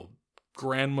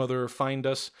 grandmother find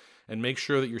us, and make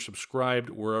sure that you're subscribed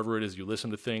wherever it is you listen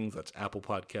to things. That's Apple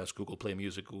Podcasts, Google Play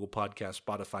Music, Google Podcasts,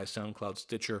 Spotify, SoundCloud,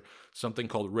 Stitcher, something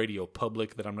called Radio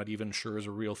Public that I'm not even sure is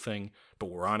a real thing, but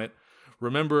we're on it.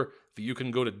 Remember that you can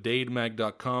go to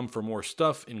dademag.com for more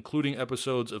stuff, including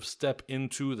episodes of Step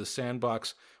Into the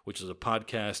Sandbox, which is a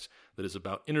podcast that is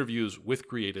about interviews with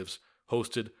creatives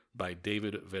hosted by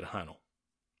David Verjano.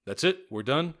 That's it. We're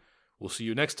done. We'll see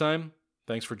you next time.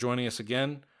 Thanks for joining us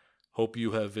again. Hope you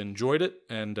have enjoyed it.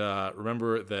 And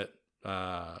remember that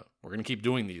we're going to keep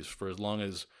doing these for as long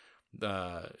as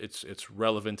it's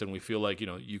relevant and we feel like,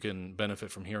 you can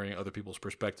benefit from hearing other people's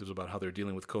perspectives about how they're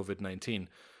dealing with COVID-19.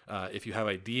 If you have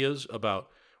ideas about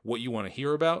what you want to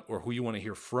hear about or who you want to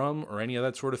hear from or any of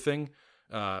that sort of thing,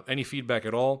 any feedback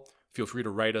at all, feel free to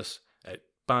write us at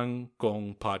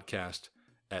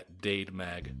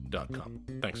bangkongpodcast@dademag.com.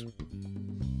 Thanks.